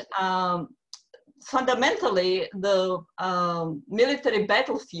 And fundamentally, the military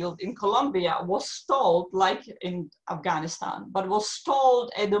battlefield in Colombia was stalled like in Afghanistan, but was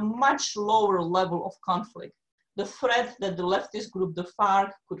stalled at a much lower level of conflict. The threat that the leftist group, the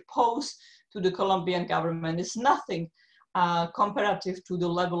FARC, could pose to the Colombian government is nothing comparative to the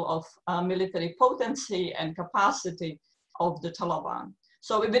level of military potency and capacity of the Taliban.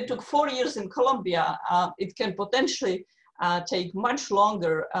 So if it took 4 years in Colombia, it can potentially take much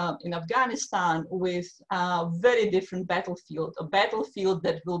longer in Afghanistan with a very different battlefield, a battlefield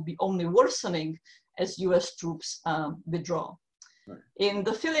that will be only worsening as US troops withdraw. Right. In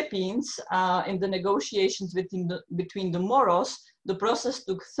the Philippines, in the negotiations between the Moros, the process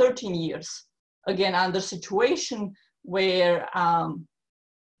took 13 years, again, under situation where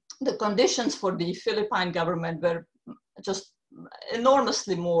the conditions for the Philippine government were just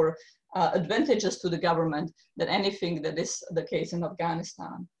enormously more advantageous to the government than anything that is the case in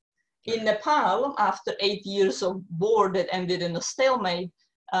Afghanistan. In Nepal, after 8 years of war that ended in a stalemate,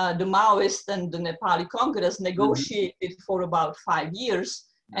 the Maoists and the Nepali Congress negotiated for about 5 years,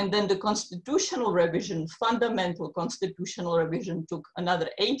 and then the constitutional revision, fundamental constitutional revision, took another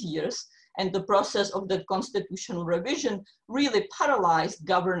 8 years, and the process of that constitutional revision really paralyzed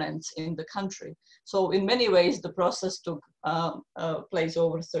governance in the country. So in many ways, the process took place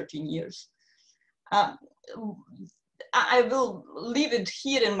over 13 years. I will leave it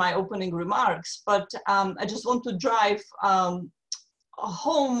here in my opening remarks, but I just want to drive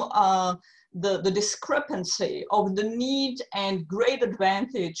home the discrepancy of the need and great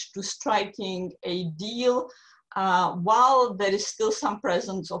advantage to striking a deal while there is still some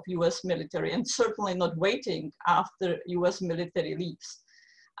presence of US military, and certainly not waiting after US military leaves,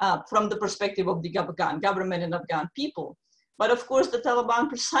 from the perspective of the Afghan government and Afghan people. But of course, the Taliban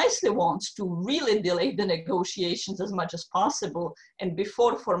precisely wants to really delay the negotiations as much as possible, and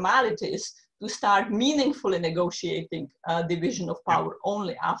before formalities, to start meaningfully negotiating division of power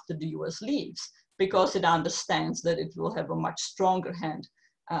only after the US leaves, because it understands that it will have a much stronger hand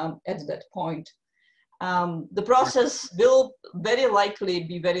at that point. the process will very likely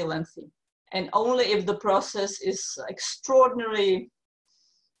be very lengthy. And only if the process is extraordinary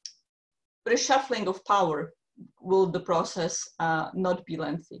reshuffling of power will the process not be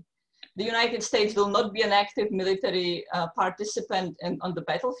lengthy. The United States will not be an active military participant on the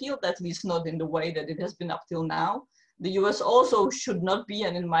battlefield, at least not in the way that it has been up till now. The US also should not be,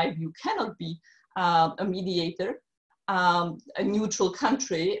 and in my view cannot be, a mediator. A neutral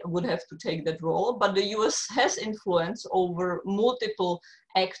country would have to take that role, but the US has influence over multiple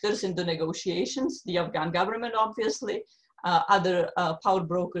actors in the negotiations, the Afghan government, obviously, other power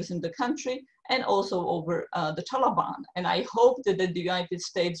brokers in the country, and also over the Taliban. And I hope that the United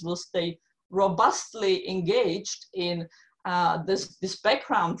States will stay robustly engaged in this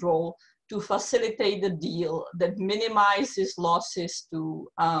background role to facilitate the deal that minimizes losses to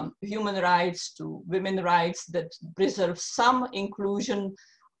human rights, to women's rights, that preserves some inclusion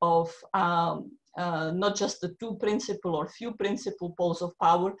of not just the two principal or few principal poles of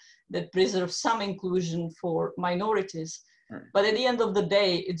power, that preserves some inclusion for minorities. Right. But at the end of the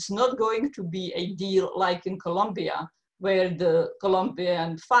day, it's not going to be a deal like in Colombia, where the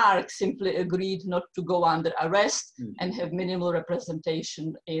Colombian FARC simply agreed not to go under arrest and have minimal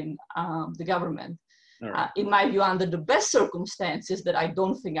representation in the government. Right. In my view, under the best circumstances that I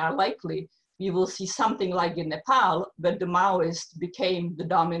don't think are likely, we will see something like in Nepal, where the Maoists became the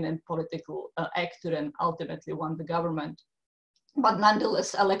dominant political actor and ultimately won the government. But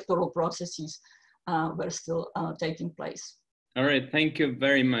nonetheless, electoral processes were still taking place. All right, thank you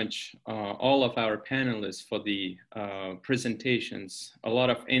very much, all of our panelists, for the presentations. A lot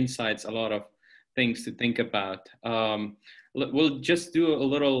of insights, a lot of things to think about. We'll just do a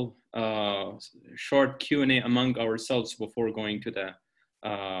little short Q&A among ourselves before going to the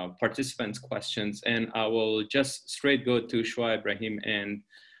participants' questions. And I will just straight go to Shoaib, Rahim, and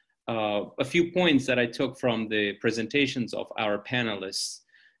a few points that I took from the presentations of our panelists.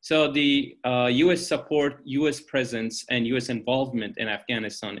 So the US support, US presence, and US involvement in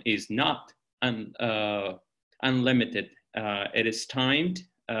Afghanistan is not unlimited. It is timed.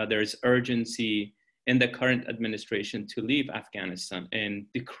 There is urgency in the current administration to leave Afghanistan and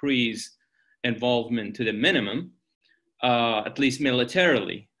decrease involvement to the minimum, at least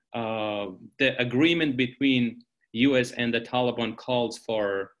militarily. The agreement between US and the Taliban calls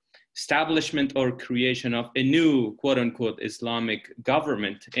for establishment or creation of a new quote-unquote Islamic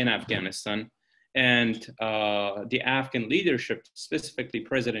government in Afghanistan. And the Afghan leadership, specifically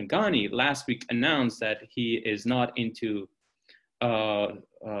President Ghani, last week announced that he is not into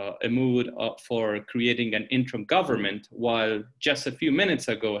a mood for creating an interim government, while just a few minutes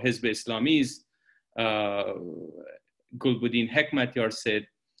ago, Hizb Islami's Gulbuddin Hekmatyar said,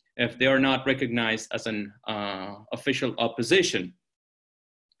 if they are not recognized as an official opposition,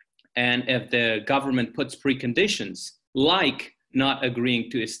 and if the government puts preconditions like not agreeing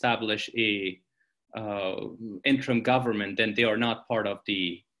to establish a interim government, then they are not part of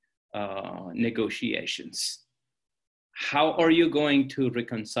the negotiations. How are you going to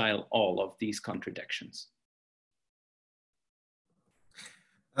reconcile all of these contradictions?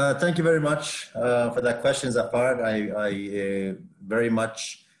 Thank you very much for that question, Zafar. I very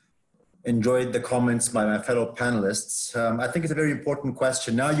much enjoyed the comments by my fellow panelists. I think it's a very important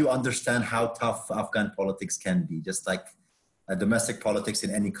question. Now you understand how tough Afghan politics can be, just like domestic politics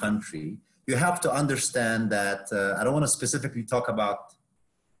in any country. You have to understand that, I don't want to specifically talk about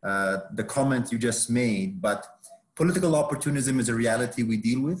the comment you just made, but political opportunism is a reality we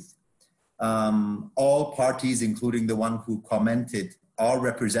deal with. All parties, including the one who commented, are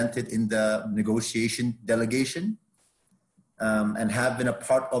represented in the negotiation delegation. And have been a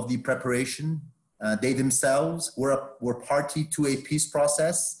part of the preparation. They themselves were party to a peace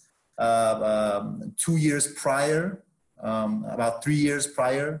process 2 years prior, about 3 years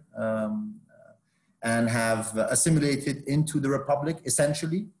prior, and have assimilated into the Republic,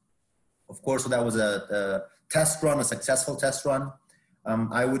 essentially. Of course, so that was a test run, a successful test run,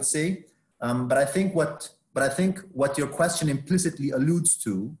 I would say. But I think what your question implicitly alludes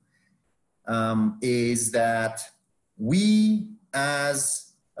to is that we,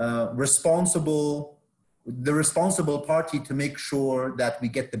 as the responsible party to make sure that we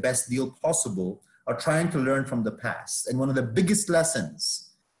get the best deal possible, are trying to learn from the past. And one of the biggest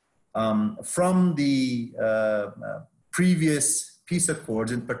lessons from the previous peace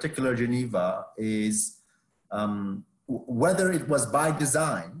accords, in particular Geneva, is whether it was by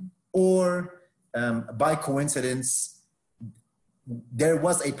design or by coincidence, there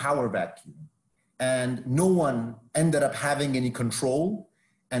was a power vacuum. And no one ended up having any control,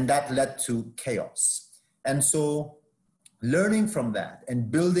 and that led to chaos. And so learning from that and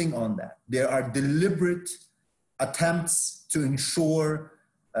building on that, there are deliberate attempts to ensure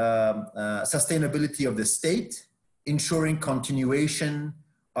sustainability of the state, ensuring continuation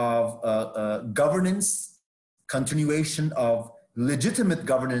of governance, continuation of legitimate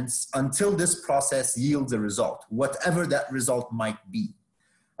governance until this process yields a result, whatever that result might be.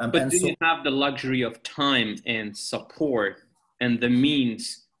 But do you have the luxury of time and support and the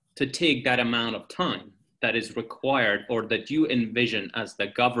means to take that amount of time that is required, or that you envision as the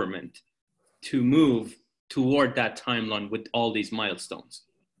government, to move toward that timeline with all these milestones?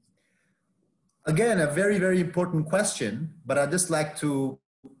 Again, a very, very important question, but I'd just like to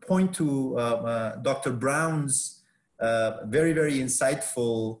point to Dr. Brown's very, very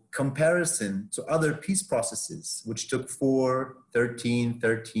insightful comparison to other peace processes, which took 4,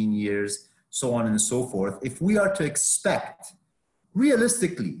 13 years, so on and so forth. If we are to expect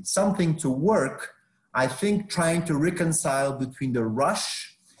realistically something to work, I think trying to reconcile between the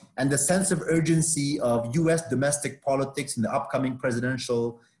rush and the sense of urgency of US domestic politics in the upcoming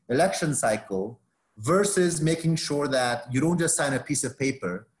presidential election cycle versus making sure that you don't just sign a piece of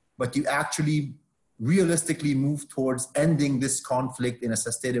paper, but you actually realistically move towards ending this conflict in a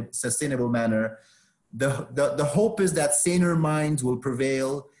sustainable manner. The hope is that saner minds will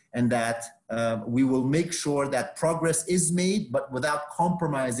prevail and that we will make sure that progress is made, but without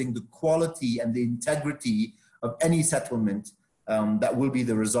compromising the quality and the integrity of any settlement that will be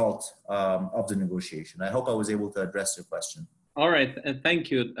the result of the negotiation. I hope I was able to address your question. All right, thank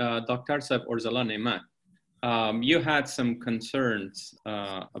you, Dr. Saab, Orzala, Nemat. You had some concerns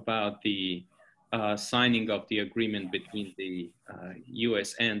about the signing of the agreement between the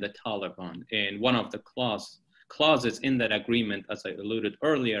US and the Taliban. And one of the clauses in that agreement, as I alluded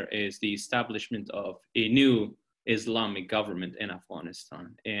earlier, is the establishment of a new Islamic government in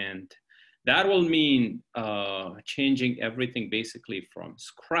Afghanistan. And that will mean changing everything basically from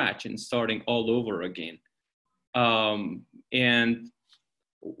scratch and starting all over again. And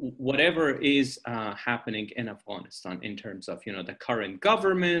whatever is happening in Afghanistan in terms of, you know, the current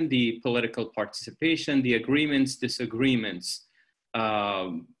government, the political participation, the agreements, disagreements,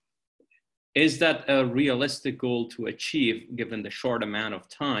 is that a realistic goal to achieve given the short amount of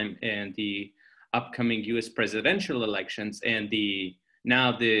time and the upcoming US presidential elections and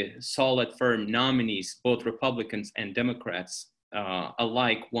now the solid firm nominees, both Republicans and Democrats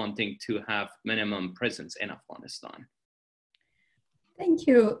alike, wanting to have minimum presence in Afghanistan? Thank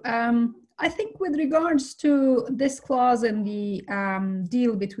you. I think with regards to this clause in the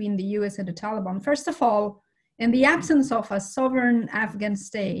deal between the US and the Taliban, first of all, in the absence of a sovereign Afghan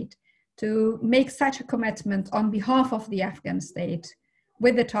state to make such a commitment on behalf of the Afghan state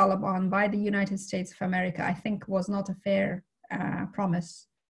with the Taliban by the United States of America, I think was not a fair promise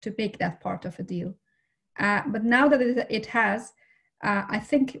to make that part of a deal. But now that it has, I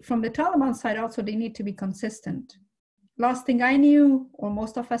think from the Taliban side also, they need to be consistent. Last thing I knew, or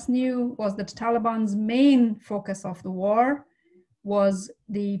most of us knew, was that the Taliban's main focus of the war was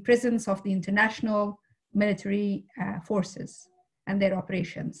the presence of the international military forces and their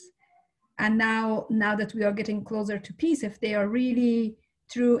operations. And now that we are getting closer to peace, if they are really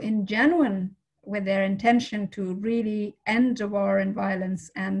true and genuine with their intention to really end the war and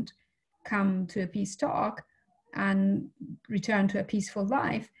violence and come to a peace talk and return to a peaceful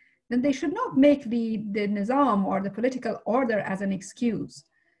life, then they should not make the nizam or the political order as an excuse.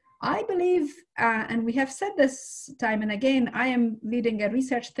 I believe, and we have said this time and again, I am leading a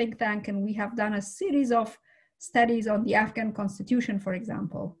research think tank and we have done a series of studies on the Afghan constitution, for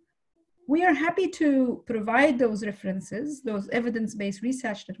example. We are happy to provide those references, those evidence-based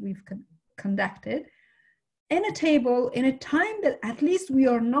research that we've conducted in a table in a time that at least we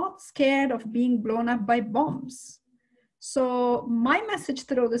are not scared of being blown up by bombs. So my message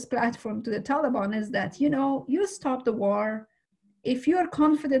through this platform to the Taliban is that, you know, you stop the war. If you're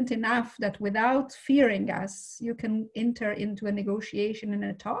confident enough that without fearing us, you can enter into a negotiation and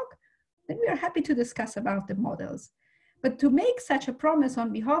a talk, then we are happy to discuss about the models. But to make such a promise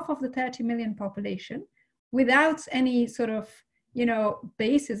on behalf of the 30 million population without any sort of, you know,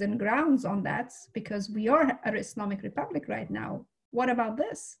 basis and grounds on that, because we are an Islamic Republic right now. What about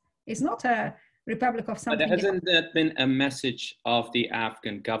this? It's not a republic of something. But hasn't that been a message of the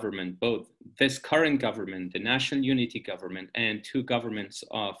Afghan government, both this current government, the National Unity Government, and two governments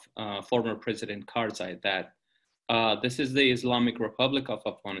of former President Karzai, that this is the Islamic Republic of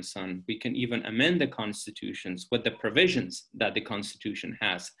Afghanistan. We can even amend the constitutions with the provisions that the constitution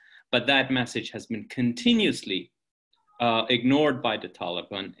has. But that message has been continuously ignored by the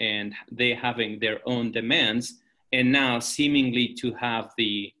Taliban, and they having their own demands, and now seemingly to have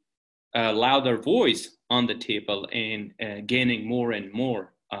the a louder voice on the table and gaining more and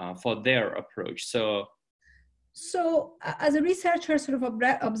more for their approach. So as a researcher sort of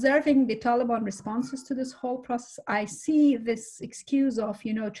observing the Taliban responses to this whole process, I see this excuse of,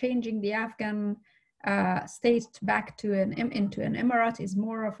 you know, changing the Afghan state back to into an emirate is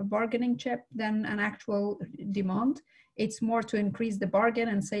more of a bargaining chip than an actual demand. It's more to increase the bargain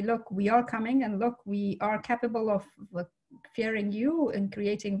and say, look, we are coming, and look, we are capable of fearing you and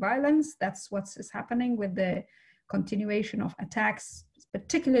creating violence. That's what is happening with the continuation of attacks,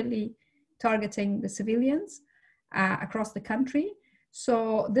 particularly targeting the civilians across the country.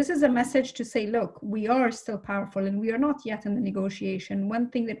 So this is a message to say, look, we are still powerful and we are not yet in the negotiation. One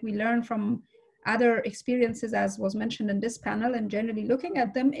thing that we learn from other experiences, as was mentioned in this panel, and generally looking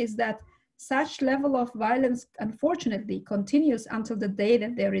at them, is that such level of violence, unfortunately, continues until the day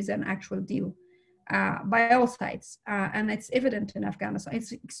that there is an actual deal by all sides. And it's evident in Afghanistan.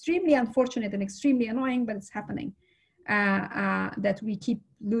 It's extremely unfortunate and extremely annoying, but it's happening. That we keep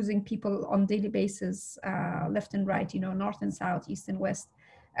losing people on daily basis, left and right, you know, north and south, east and west.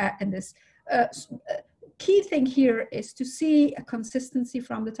 And this key thing here is to see a consistency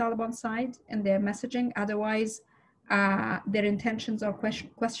from the Taliban side in their messaging. Otherwise, their intentions are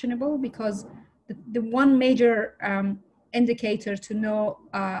questionable, because the one major indicator to know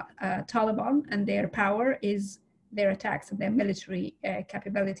Taliban and their power is their attacks and their military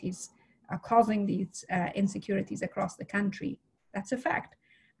capabilities causing these insecurities across the country. That's a fact.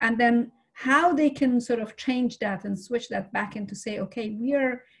 And then how they can sort of change that and switch that back into say, okay, we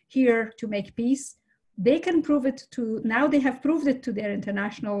are here to make peace. They can prove it to, now they have proved it to their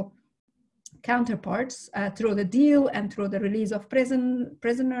international counterparts through the deal and through the release of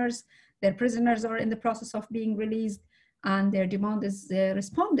prisoners. Their prisoners are in the process of being released and their demand is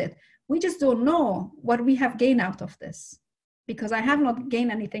responded. We just don't know what we have gained out of this, because I have not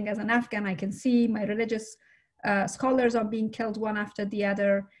gained anything as an Afghan. I can see my religious scholars are being killed one after the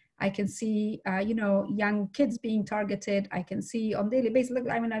other. I can see, you know, young kids being targeted. I can see on daily basis, look,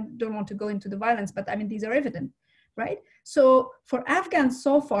 I mean, I don't want to go into the violence, but I mean, these are evident, right? So for Afghans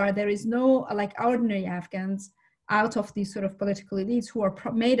so far, there is no, like ordinary Afghans out of these sort of political elites who are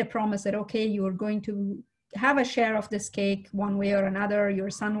made a promise that, okay, you are going to have a share of this cake one way or another.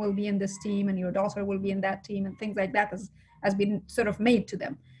 Your son will be in this team and your daughter will be in that team, and things like that has been sort of made to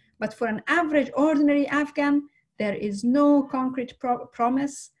them. But for an average ordinary Afghan, there is no concrete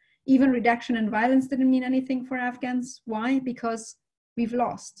promise. Even reduction in violence didn't mean anything for Afghans. Why? Because we've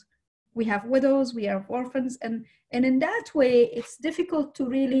lost. We have widows, we have orphans, and in that way, it's difficult to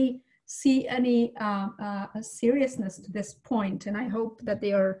really see any seriousness to this point. And I hope that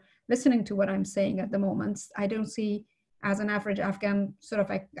they are listening to what I'm saying at the moment. I don't see, as an average Afghan, sort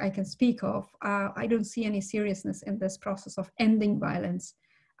of I can speak of, I don't see any seriousness in this process of ending violence.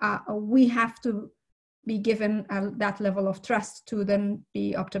 We have to be given that level of trust to then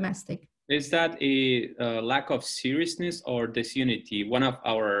be optimistic. Is that a lack of seriousness or disunity? One of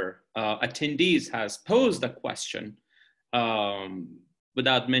our attendees has posed a question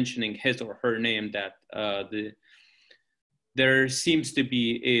without mentioning his or her name, that there seems to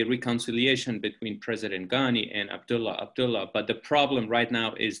be a reconciliation between President Ghani and Abdullah, but the problem right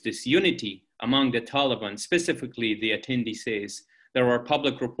now is disunity among the Taliban. Specifically, the attendee says, there are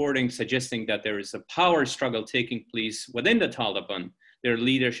public reporting suggesting that there is a power struggle taking place within the Taliban. Their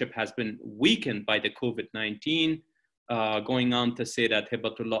leadership has been weakened by the COVID-19, going on to say that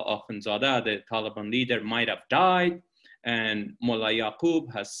Hibatullah Akhundzada, the Taliban leader, might have died, and Mullah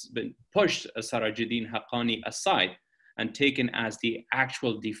Yaqub has been pushed Sirajuddin Haqqani aside and taken as the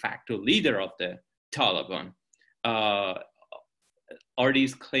actual de facto leader of the Taliban. Are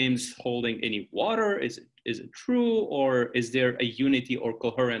these claims holding any water? Is it true, or is there a unity or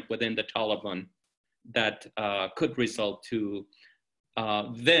coherent within the Taliban that could result to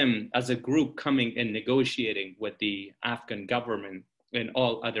them as a group coming and negotiating with the Afghan government and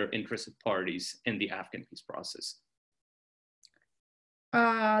all other interested parties in the Afghan peace process?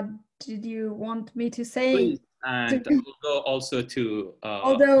 Did you want me to say? Please. And we'll go also to...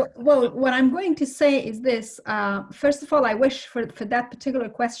 Although, well, what I'm going to say is this. First of all, I wish for that particular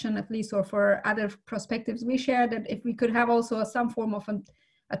question, at least, or for other perspectives we share, that if we could have also some form of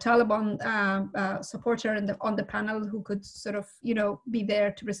a Taliban supporter on the panel who could sort of, you know, be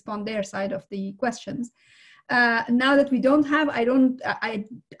there to respond their side of the questions. Now that we don't have, I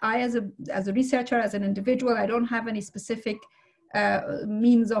as a researcher, as an individual, I don't have any specific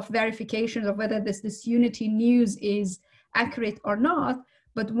means of verification of whether this unity news is accurate or not.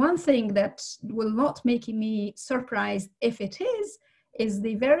 But one thing that will not make me surprised if it is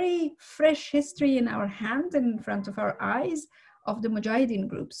the very fresh history in our hand, in front of our eyes, of the Mujahideen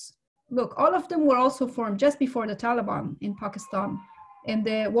groups. look, all of them were also formed just before the Taliban in Pakistan in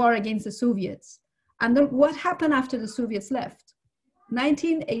the war against the Soviets. And then what happened after the Soviets left?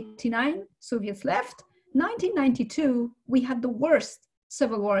 1989, Soviets left. 1992, we had the worst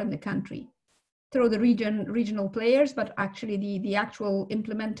civil war in the country through the regional players, but actually the actual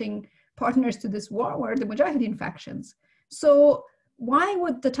implementing partners to this war were the Mujahideen factions. So why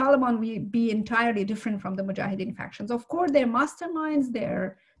would the Taliban be entirely different from the Mujahideen factions? Of course, their masterminds,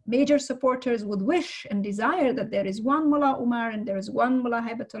 their major supporters would wish and desire that there is one Mullah Umar and there is one Mullah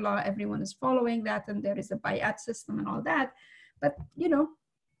Hibatullah, everyone is following that, and there is a bayat system and all that. But, you know,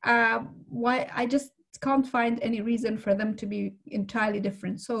 why I just can't find any reason for them to be entirely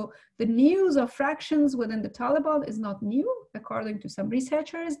different. So the news of fractions within the Taliban is not new. According to some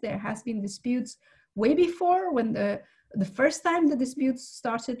researchers, there has been disputes way before, when the first time the disputes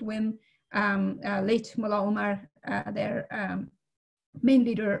started, when late Mullah Umar, their main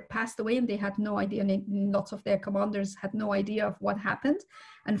leader, passed away, and they had no idea, and lots of their commanders had no idea of what happened.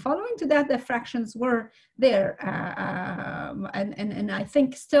 And following to that, the fractions were there. And I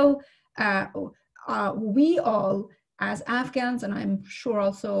think still we all, as Afghans, and I'm sure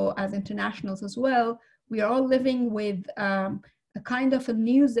also as internationals as well, we are all living with a kind of a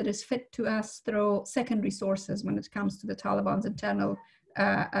news that is fed to us through secondary sources when it comes to the Taliban's internal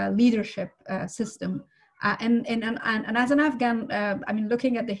leadership system. And as an Afghan, I mean,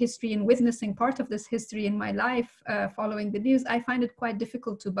 looking at the history and witnessing part of this history in my life, following the news, I find it quite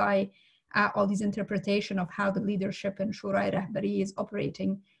difficult to buy all these interpretation of how the leadership in Shura Rahbari is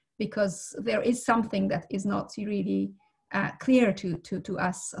operating, because there is something that is not really clear to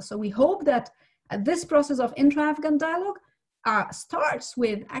us. So we hope that this process of intra-Afghan dialogue starts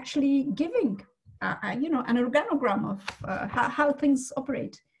with actually giving, you know, an organogram of how things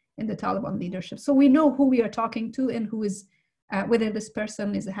operate in the Taliban leadership. So we know who we are talking to and who is, whether this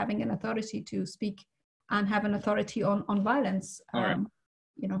person is having an authority to speak and have an authority on violence. All right.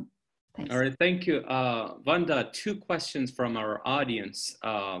 You know, thanks. All right, thank you. Vanda, 2 questions from our audience,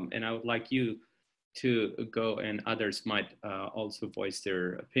 and I would like you to go, and others might also voice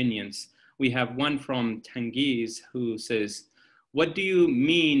their opinions. We have one from Tangiz who says, what do you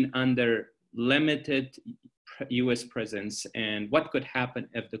mean under limited US presence, and what could happen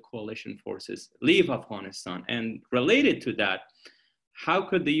if the coalition forces leave Afghanistan? And related to that, how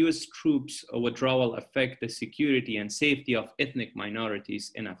could the US troops withdrawal affect the security and safety of ethnic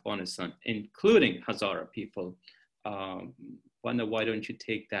minorities in Afghanistan, including Hazara people? Wanda, why don't you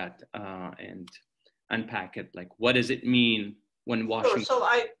take that and unpack it? Like, what does it mean when Washington? Sure. So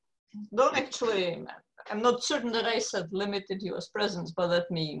I don't actually, I'm not certain that I said limited US presence, but let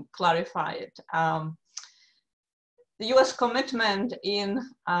me clarify it. The US commitment in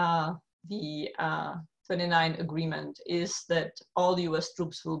the 29 agreement is that all US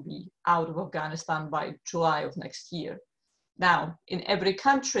troops will be out of Afghanistan by July of next year. Now, in every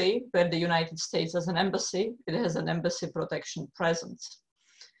country where the United States has an embassy, it has an embassy protection presence.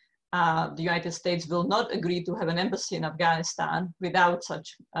 The United States will not agree to have an embassy in Afghanistan without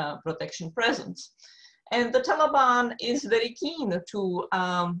such protection presence. And the Taliban is very keen to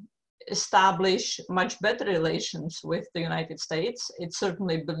establish much better relations with the United States. It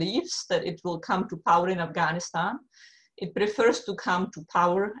certainly believes that it will come to power in Afghanistan. It prefers to come to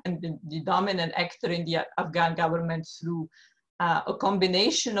power and be the dominant actor in the Afghan government through a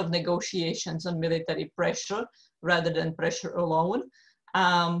combination of negotiations and military pressure rather than pressure alone.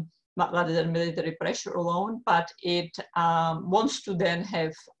 Rather than military pressure alone, but it wants to then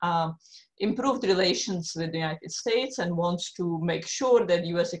have improved relations with the United States and wants to make sure that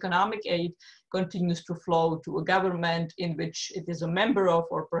US economic aid continues to flow to a government in which it is a member of,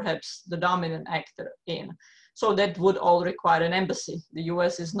 or perhaps the dominant actor in. So that would all require an embassy. The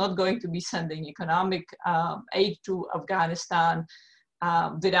US is not going to be sending economic aid to Afghanistan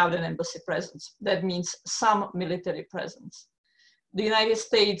without an embassy presence. That means some military presence. The United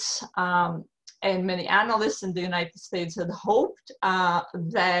States and many analysts in the United States had hoped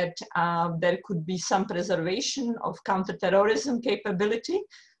that there could be some preservation of counterterrorism capability,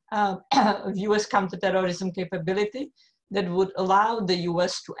 of US counterterrorism capability that would allow the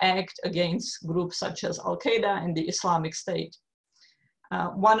US to act against groups such as Al-Qaeda and the Islamic State.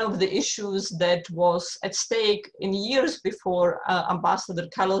 One of the issues that was at stake in years before Ambassador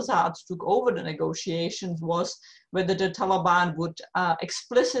Khalilzad took over the negotiations was whether the Taliban would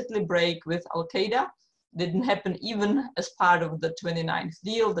explicitly break with Al-Qaeda. Didn't happen even as part of the 29th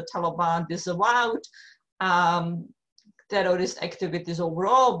deal. The Taliban disavowed terrorist activities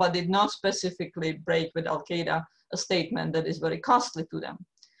overall, but did not specifically break with Al-Qaeda, a statement that is very costly to them.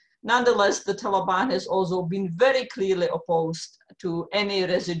 Nonetheless, the Taliban has also been very clearly opposed to any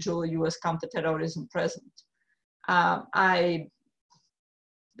residual US counterterrorism presence. I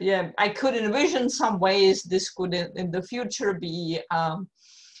could envision some ways this could in the future be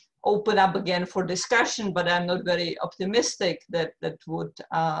open up again for discussion, but I'm not very optimistic that that would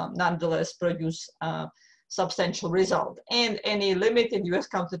nonetheless produce substantial result. And any limited US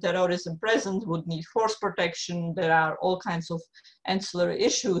counterterrorism presence would need force protection. There are all kinds of ancillary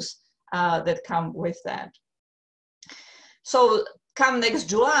issues that come with that. So come next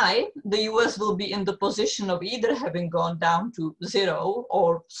July, the US will be in the position of either having gone down to 0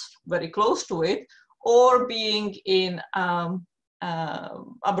 or very close to it, or being in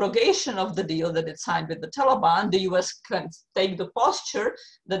abrogation of the deal that it signed with the Taliban. The US can take the posture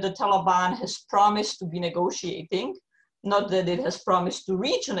that the Taliban has promised to be negotiating, not that it has promised to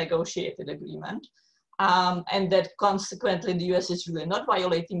reach a negotiated agreement, and that consequently the US is really not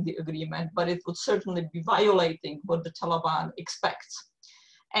violating the agreement, but it would certainly be violating what the Taliban expects.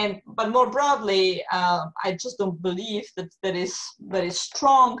 But more broadly, I just don't believe that there is very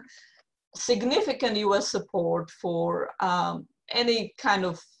strong, significant US support for any kind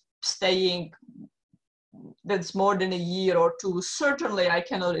of staying that's more than a year or two. Certainly, I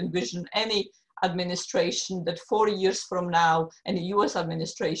cannot envision any administration that 4 years from now, any US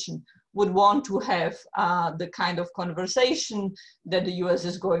administration would want to have the kind of conversation that the US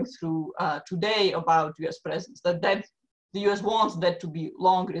is going through today about US presence, that the US wants that to be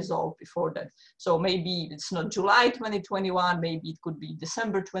long resolved before that. So maybe it's not July 2021, maybe it could be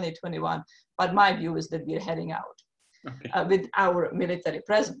December 2021, but my view is that we're heading out. Okay. With our military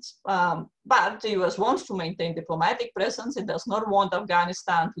presence. But the US wants to maintain diplomatic presence. It does not want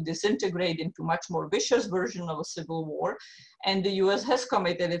Afghanistan to disintegrate into much more vicious version of a civil war. And the US has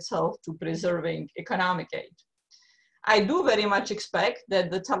committed itself to preserving economic aid. I do very much expect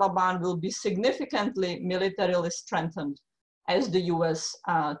that the Taliban will be significantly militarily strengthened as the US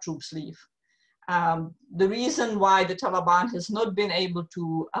troops leave. The reason why the Taliban has not been able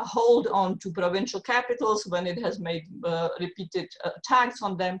to hold on to provincial capitals when it has made repeated attacks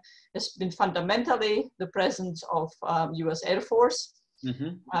on them has been fundamentally the presence of US Air Force.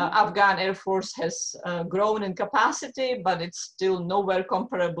 Mm-hmm. Afghan Air Force has grown in capacity, but it's still nowhere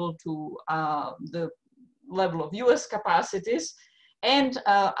comparable to the level of US capacities. And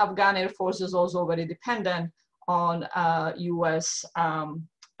Afghan Air Force is also very dependent on US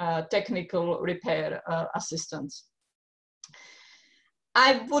technical repair assistance.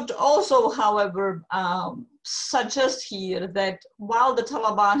 I would also, however, suggest here that while the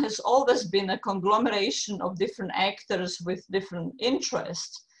Taliban has always been a conglomeration of different actors with different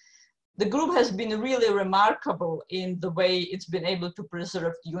interests, the group has been really remarkable in the way it's been able to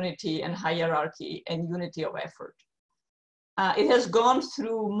preserve unity and hierarchy and unity of effort. It has gone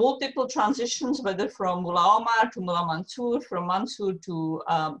through multiple transitions, whether from Mullah Omar to Mullah Mansour, from Mansour to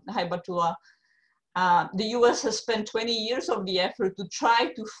Haibatullah. The US has spent 20 years of the effort to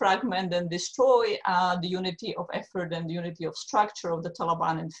try to fragment and destroy the unity of effort and the unity of structure of the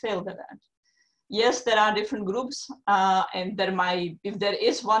Taliban, and failed at that. Yes, there are different groups, and there might, if there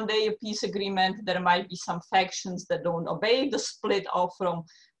is one day a peace agreement, there might be some factions that don't obey the split off from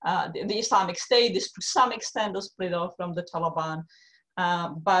the Islamic State is to some extent a split off from the Taliban.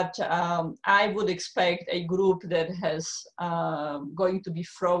 But I would expect a group that has going to be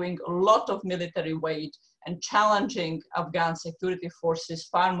throwing a lot of military weight and challenging Afghan security forces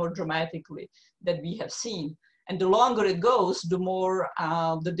far more dramatically than we have seen. And the longer it goes, the more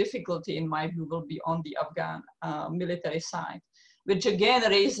the difficulty, in my view, will be on the Afghan military side, which again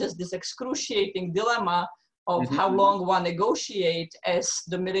raises this excruciating dilemma of how long one negotiate as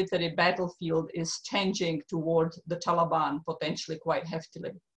the military battlefield is changing toward the Taliban potentially quite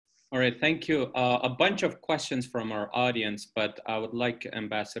heftily. All right, thank you. A bunch of questions from our audience, but I would like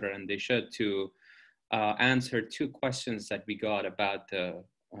Ambassador Andisha to answer two questions that we got about the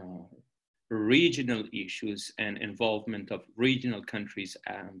regional issues and involvement of regional countries,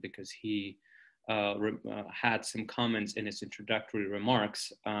 because he had some comments in his introductory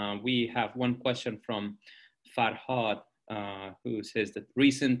remarks. We have one question from Farhad, who says that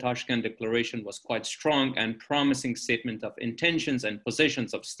recent Tashkent declaration was quite strong and promising statement of intentions and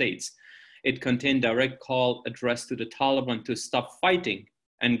positions of states. It contained direct call addressed to the Taliban to stop fighting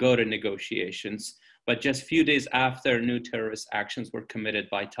and go to negotiations. But just a few days after, new terrorist actions were committed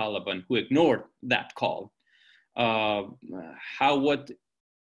by Taliban, who ignored that call. How would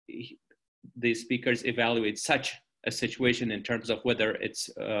the speakers evaluate such a situation in terms of whether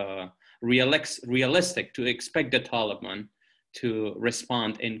it's realistic to expect the Taliban to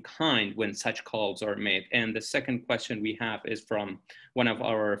respond in kind when such calls are made? And the second question we have is from one of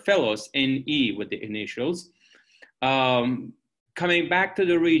our fellows, NE with the initials. Coming back to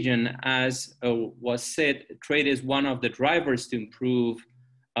the region, as was said, trade is one of the drivers to improve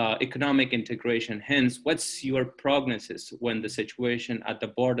economic integration. Hence, what's your prognosis when the situation at the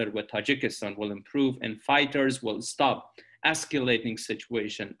border with Tajikistan will improve and fighters will stop escalating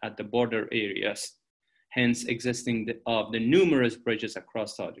situation at the border areas, hence existing of the numerous bridges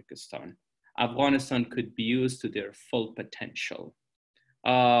across Tajikistan? Afghanistan could be used to their full potential.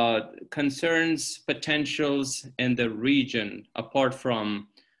 Concerns, potentials in the region, apart from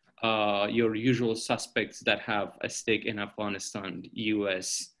your usual suspects that have a stake in Afghanistan,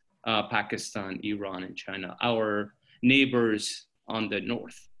 US, Pakistan, Iran, and China, our neighbors on the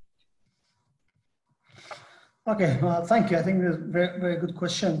north. Okay, thank you. I think there's very, very good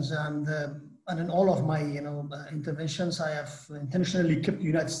questions. And in all of my interventions, I have intentionally kept the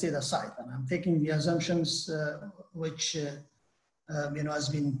United States aside. And I'm taking the assumptions which has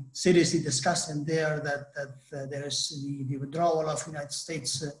been seriously discussed in there, that there is the withdrawal of United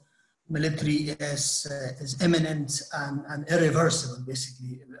States military is imminent and irreversible,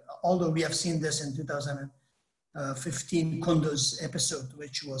 basically. Although we have seen this in 2015 Kunduz episode,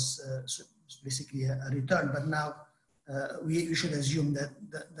 which was basically a return, but now we should assume that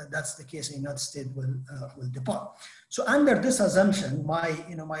that's the case, and the United States will depart. So under this assumption, my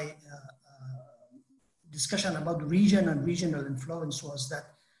discussion about region and regional influence was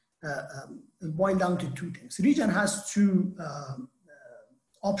that it boiled down to two things. The region has two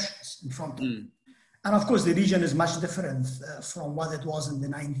options in front of it. And of course, the region is much different from what it was in the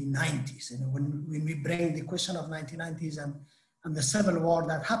 1990s. When we bring the question of 1990s and the civil war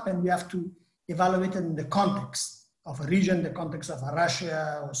that happened, we have to evaluate it in the context of a region, the context of a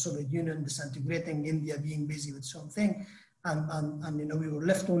Russia or Soviet Union disintegrating, India being busy with something, and we were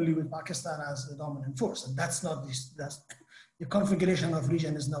left only with Pakistan as the dominant force. And that's not the configuration of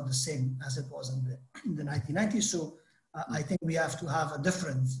region is not the same as it was in the 1990s. So I think we have to have a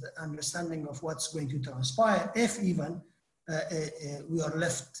different understanding of what's going to transpire if even we are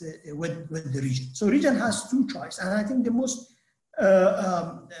left with the region. So region has two choices, and I think the most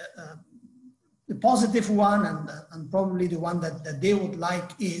the positive one and probably the one that they would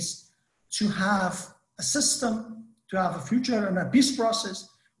like is to have a system, to have a future and a peace process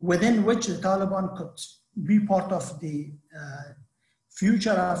within which the Taliban could be part of the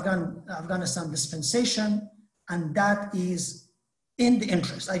future Afghanistan dispensation, and that is in the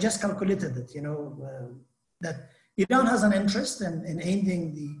interest. I just calculated it, that Iran has an interest in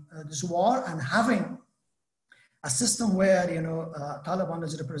ending this war and having a system where Taliban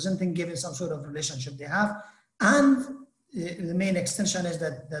is representing, given some sort of relationship they have, and the main extension is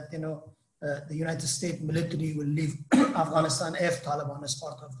that the United States military will leave Afghanistan if Taliban is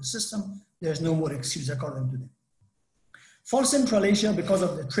part of the system. There's no more excuse according to them. For Central Asia, because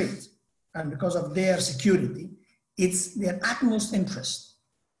of the trade and because of their security, it's their utmost interest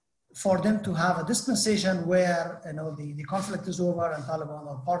for them to have a dispensation where the conflict is over and Taliban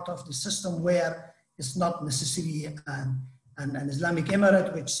are part of the system where it's not necessarily an Islamic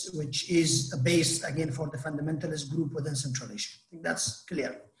Emirate, which is a base again for the fundamentalist group within Central Asia. I think that's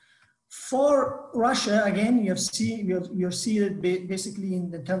clear. For Russia, again, you have seen it basically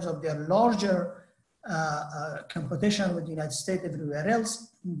in terms of their larger competition with the United States everywhere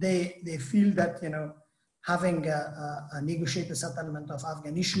else. They feel that having a negotiated settlement of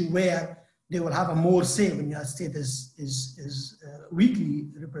Afghan issue where they will have a more say when the United States is weakly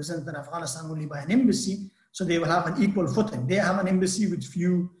represented in Afghanistan only by an embassy, so they will have an equal footing. They have an embassy with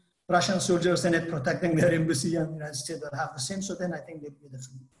few Russian soldiers in it protecting their embassy, and the United States will have the same. So then I think they'll be a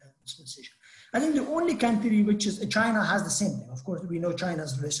different dispensation. I think the only country which is, China has the same thing. Of course, we know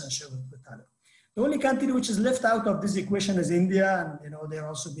China's relationship with Taliban. The only country which is left out of this equation is India, and they're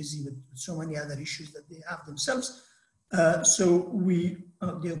also busy with so many other issues that they have themselves. So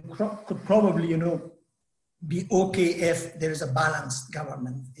they could probably be okay if there is a balanced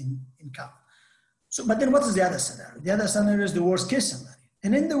government in Kabul. So, but then what is the other scenario? The other scenario is the worst case scenario.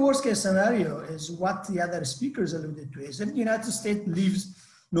 And in the worst case scenario is what the other speakers alluded to, is if the United States leaves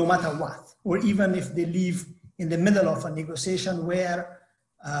no matter what, or even if they leave in the middle of a negotiation where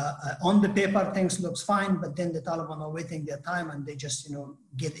on the paper things looks fine, but then the Taliban are waiting their time and they just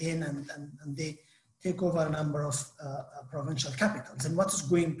get in and they take over a number of provincial capitals. And what is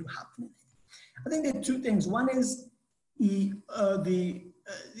going to happen? I think there are two things. One is the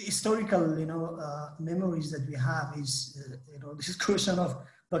historical memories that we have is this question of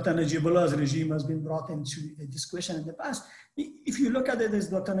Dr. Najibullah's regime has been brought into this question in the past. If you look at it, as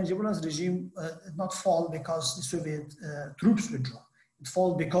Dr. Najibullah's regime did not fall because the Soviet troops withdraw. It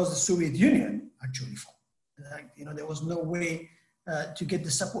fell because the Soviet Union actually fell. There was no way to get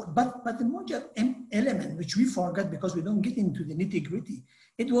the support. But the major element, which we forget because we don't get into the nitty-gritty,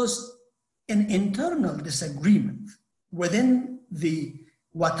 it was an internal disagreement within the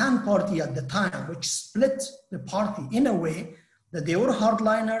Watan party at the time, which split the party in a way that they were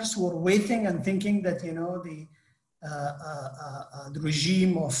hardliners who were waiting and thinking that, the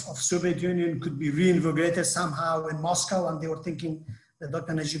regime of Soviet Union could be reinvigorated somehow in Moscow, and they were thinking that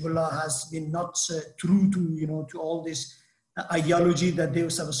Dr. Najibullah has been not true to, to all this ideology that they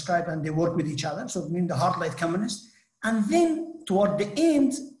subscribe, and they work with each other. So, the hard-right communists. And then toward the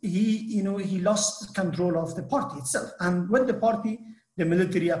end, he lost control of the party itself. And with the party, the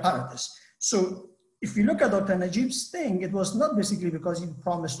military apparatus. So if you look at Dr. Najib's thing, it was not basically because he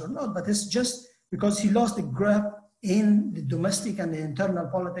promised or not, but it's just because he lost the grip in the domestic and the internal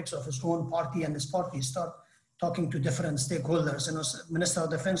politics of his own party, and his party started talking to different stakeholders. Minister of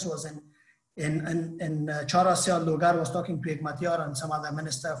Defense was in Charasiya, Logar was talking to Ekmatyar, and some other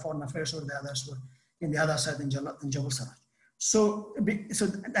minister of foreign affairs, or the others were in the other side in Jabal Saraj. So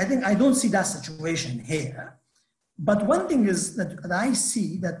I think I don't see that situation here. But one thing is that I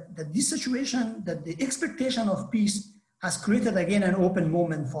see that this situation, that the expectation of peace has created again an open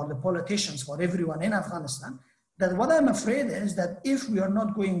moment for the politicians, for everyone in Afghanistan, that what I'm afraid is that if we are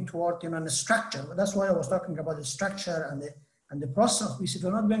not going toward a structure, that's why I was talking about the structure and the process of peace, if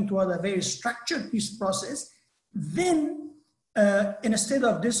we're not going toward a very structured peace process, then instead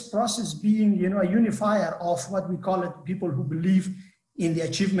of this process being a unifier of what we call it, people who believe in the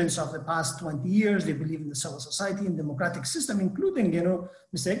achievements of the past 20 years, they believe in the civil society and democratic system, including,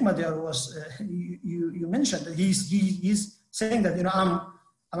 Mr. Ekmatyar was, you mentioned that he's saying that,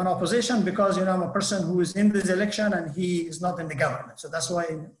 I'm an opposition because, I'm a person who is in this election and he is not in the government. So that's why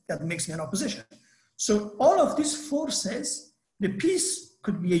that makes me an opposition. So all of these forces, the peace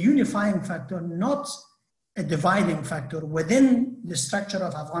could be a unifying factor, not a dividing factor within the structure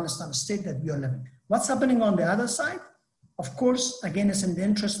of Afghanistan state that we are living. What's happening on the other side? Of course, again, it's in the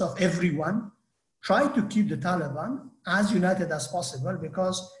interest of everyone. Try to keep the Taliban as united as possible,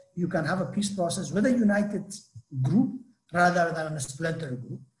 because you can have a peace process with a united group rather than a splinter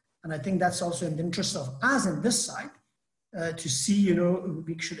group. And I think that's also in the interest of us in this side to see,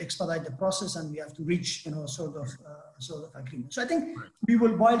 we should expedite the process and we have to reach, sort of agreement. So I think we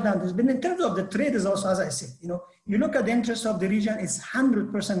will boil down this. But in terms of the trade is also, as I said, you look at the interest of the region, it's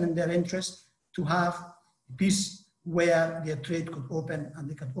 100% in their interest to have peace where their trade could open and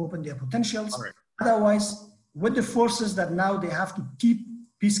they could open their potentials. Right. Otherwise, with the forces that now they have to keep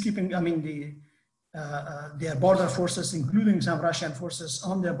peacekeeping, their border forces, including some Russian forces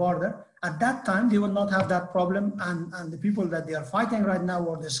on their border, at that time, they will not have that problem. And the people that they are fighting right now,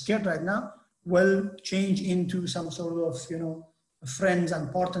 or they're scared right now, will change into some sort of, friends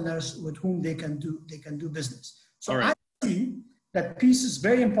and partners with whom they can do business. So right. I see that peace is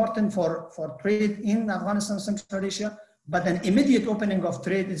very important for trade in Afghanistan, Central Asia, but an immediate opening of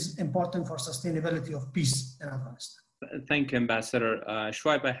trade is important for sustainability of peace in Afghanistan. Thank you, Ambassador.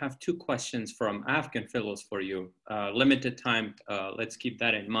 Shoaib, I have two questions from Afghan fellows for you. Limited time, let's keep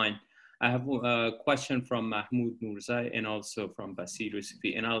that in mind. I have a question from Mahmoud Murzai and also from Basir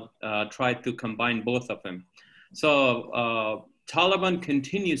Yusufi, and I'll try to combine both of them. So Taliban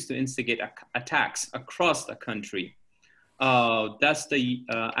continues to instigate attacks across the country. Thus the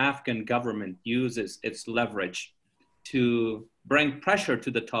Afghan government uses its leverage to bring pressure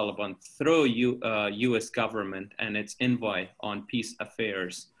to the Taliban through US government and its envoy on peace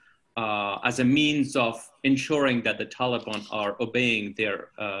affairs as a means of ensuring that the Taliban are obeying their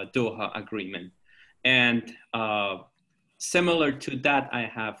Doha agreement. And similar to that, I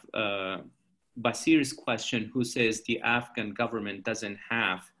have Basir's question, who says the Afghan government doesn't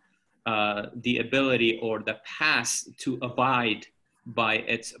have the ability or the past to abide by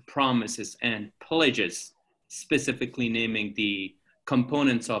its promises and pledges, specifically naming the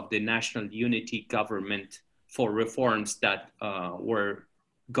components of the national unity government for reforms that were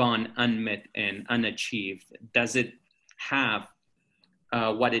gone unmet and unachieved. Does it have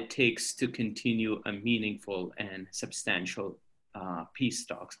what it takes to continue a meaningful and substantial peace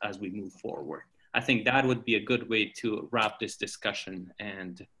talks as we move forward? I think that would be a good way to wrap this discussion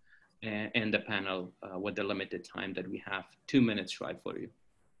and the panel with the limited time that we have. 2 minutes, Shoaib, for you.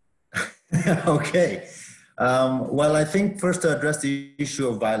 Okay. Well, I think first to address the issue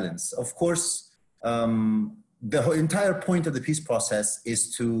of violence. Of course, the entire point of the peace process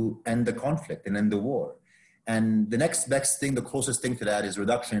is to end the conflict and end the war. And the next best thing, the closest thing to that is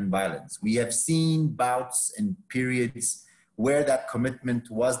reduction in violence. We have seen bouts and periods where that commitment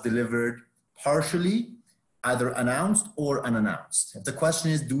was delivered partially, either announced or unannounced. If the question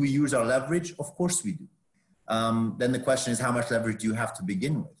is, do we use our leverage? Of course we do. Then the question is, how much leverage do you have to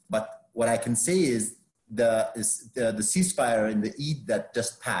begin with? But what I can say is the ceasefire in the Eid that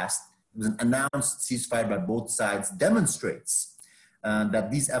just passed, it was an announced ceasefire by both sides, demonstrates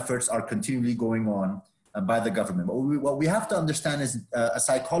that these efforts are continually going on by the government. But what we have to understand is a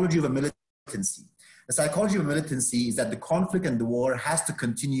psychology of a militancy. The psychology of a militancy is that the conflict and the war has to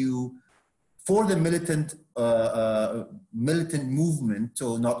continue for the militant movement to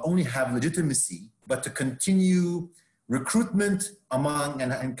not only have legitimacy, but to continue recruitment among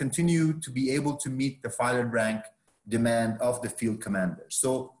and continue to be able to meet the file and rank demand of the field commanders.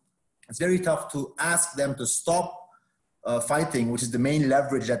 So it's very tough to ask them to stop fighting, which is the main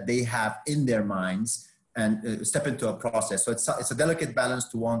leverage that they have in their minds, and step into a process. So it's a delicate balance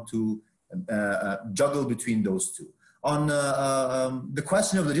to want to juggle between those two. On the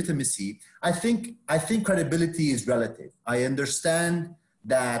question of legitimacy, I think credibility is relative. I understand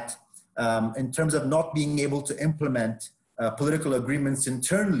that in terms of not being able to implement political agreements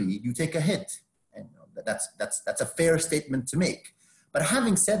internally, you take a hit. And that's a fair statement to make. But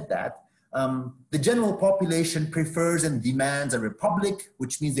having said that, the general population prefers and demands a republic,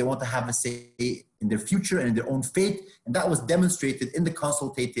 which means they want to have a say in their future and in their own fate. And that was demonstrated in the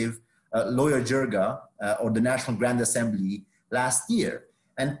consultative lawyer jirga, or the National Grand Assembly last year.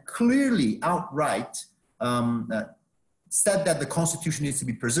 And clearly, outright, said that the constitution needs to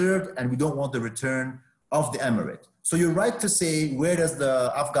be preserved and we don't want the return of the emirate. So you're right to say, where does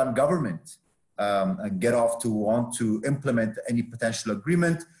the Afghan government get off to want to implement any potential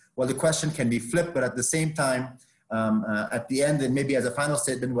agreement? Well, the question can be flipped, but at the same time, at the end, and maybe as a final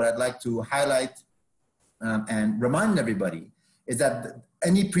statement, what I'd like to highlight and remind everybody is that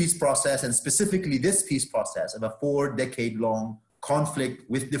any peace process, and specifically this peace process of a 4-decade-long conflict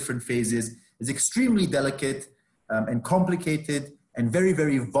with different phases, is extremely delicate and complicated and very,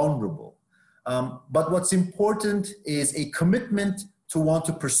 very vulnerable. But what's important is a commitment to want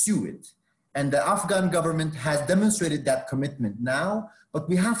to pursue it. And the Afghan government has demonstrated that commitment now, but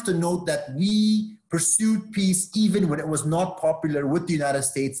we have to note that we pursued peace even when it was not popular with the United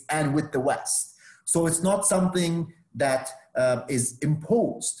States and with the West. So it's not something that is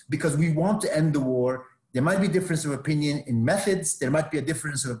imposed because we want to end the war. There might be a difference of opinion in methods. There might be a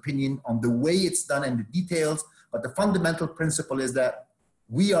difference of opinion on the way it's done and the details. But the fundamental principle is that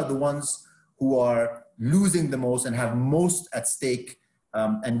we are the ones who are losing the most and have most at stake.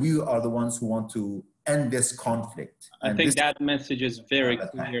 And we are the ones who want to end this conflict. I think that message is very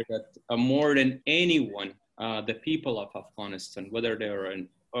clear that more than anyone, the people of Afghanistan, whether they're in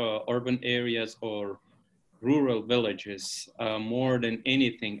urban areas or rural villages, more than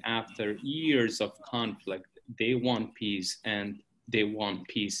anything, after years of conflict, they want peace, and they want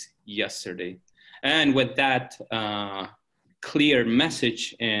peace yesterday. And with that clear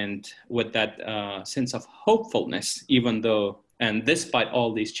message and with that sense of hopefulness, even though, and despite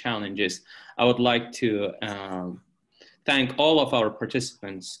all these challenges, I would like to thank all of our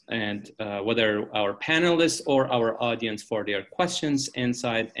participants, and whether our panelists or our audience, for their questions,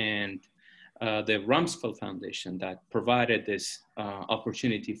 insight, and the Rumsfeld Foundation that provided this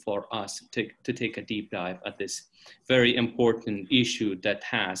opportunity for us to take a deep dive at this very important issue that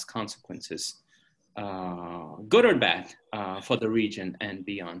has consequences, good or bad, for the region and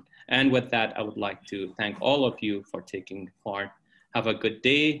beyond. And with that, I would like to thank all of you for taking part. Have a good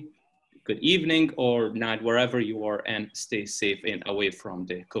day, good evening, or night, wherever you are, and stay safe and away from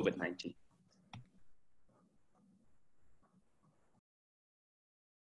the COVID-19.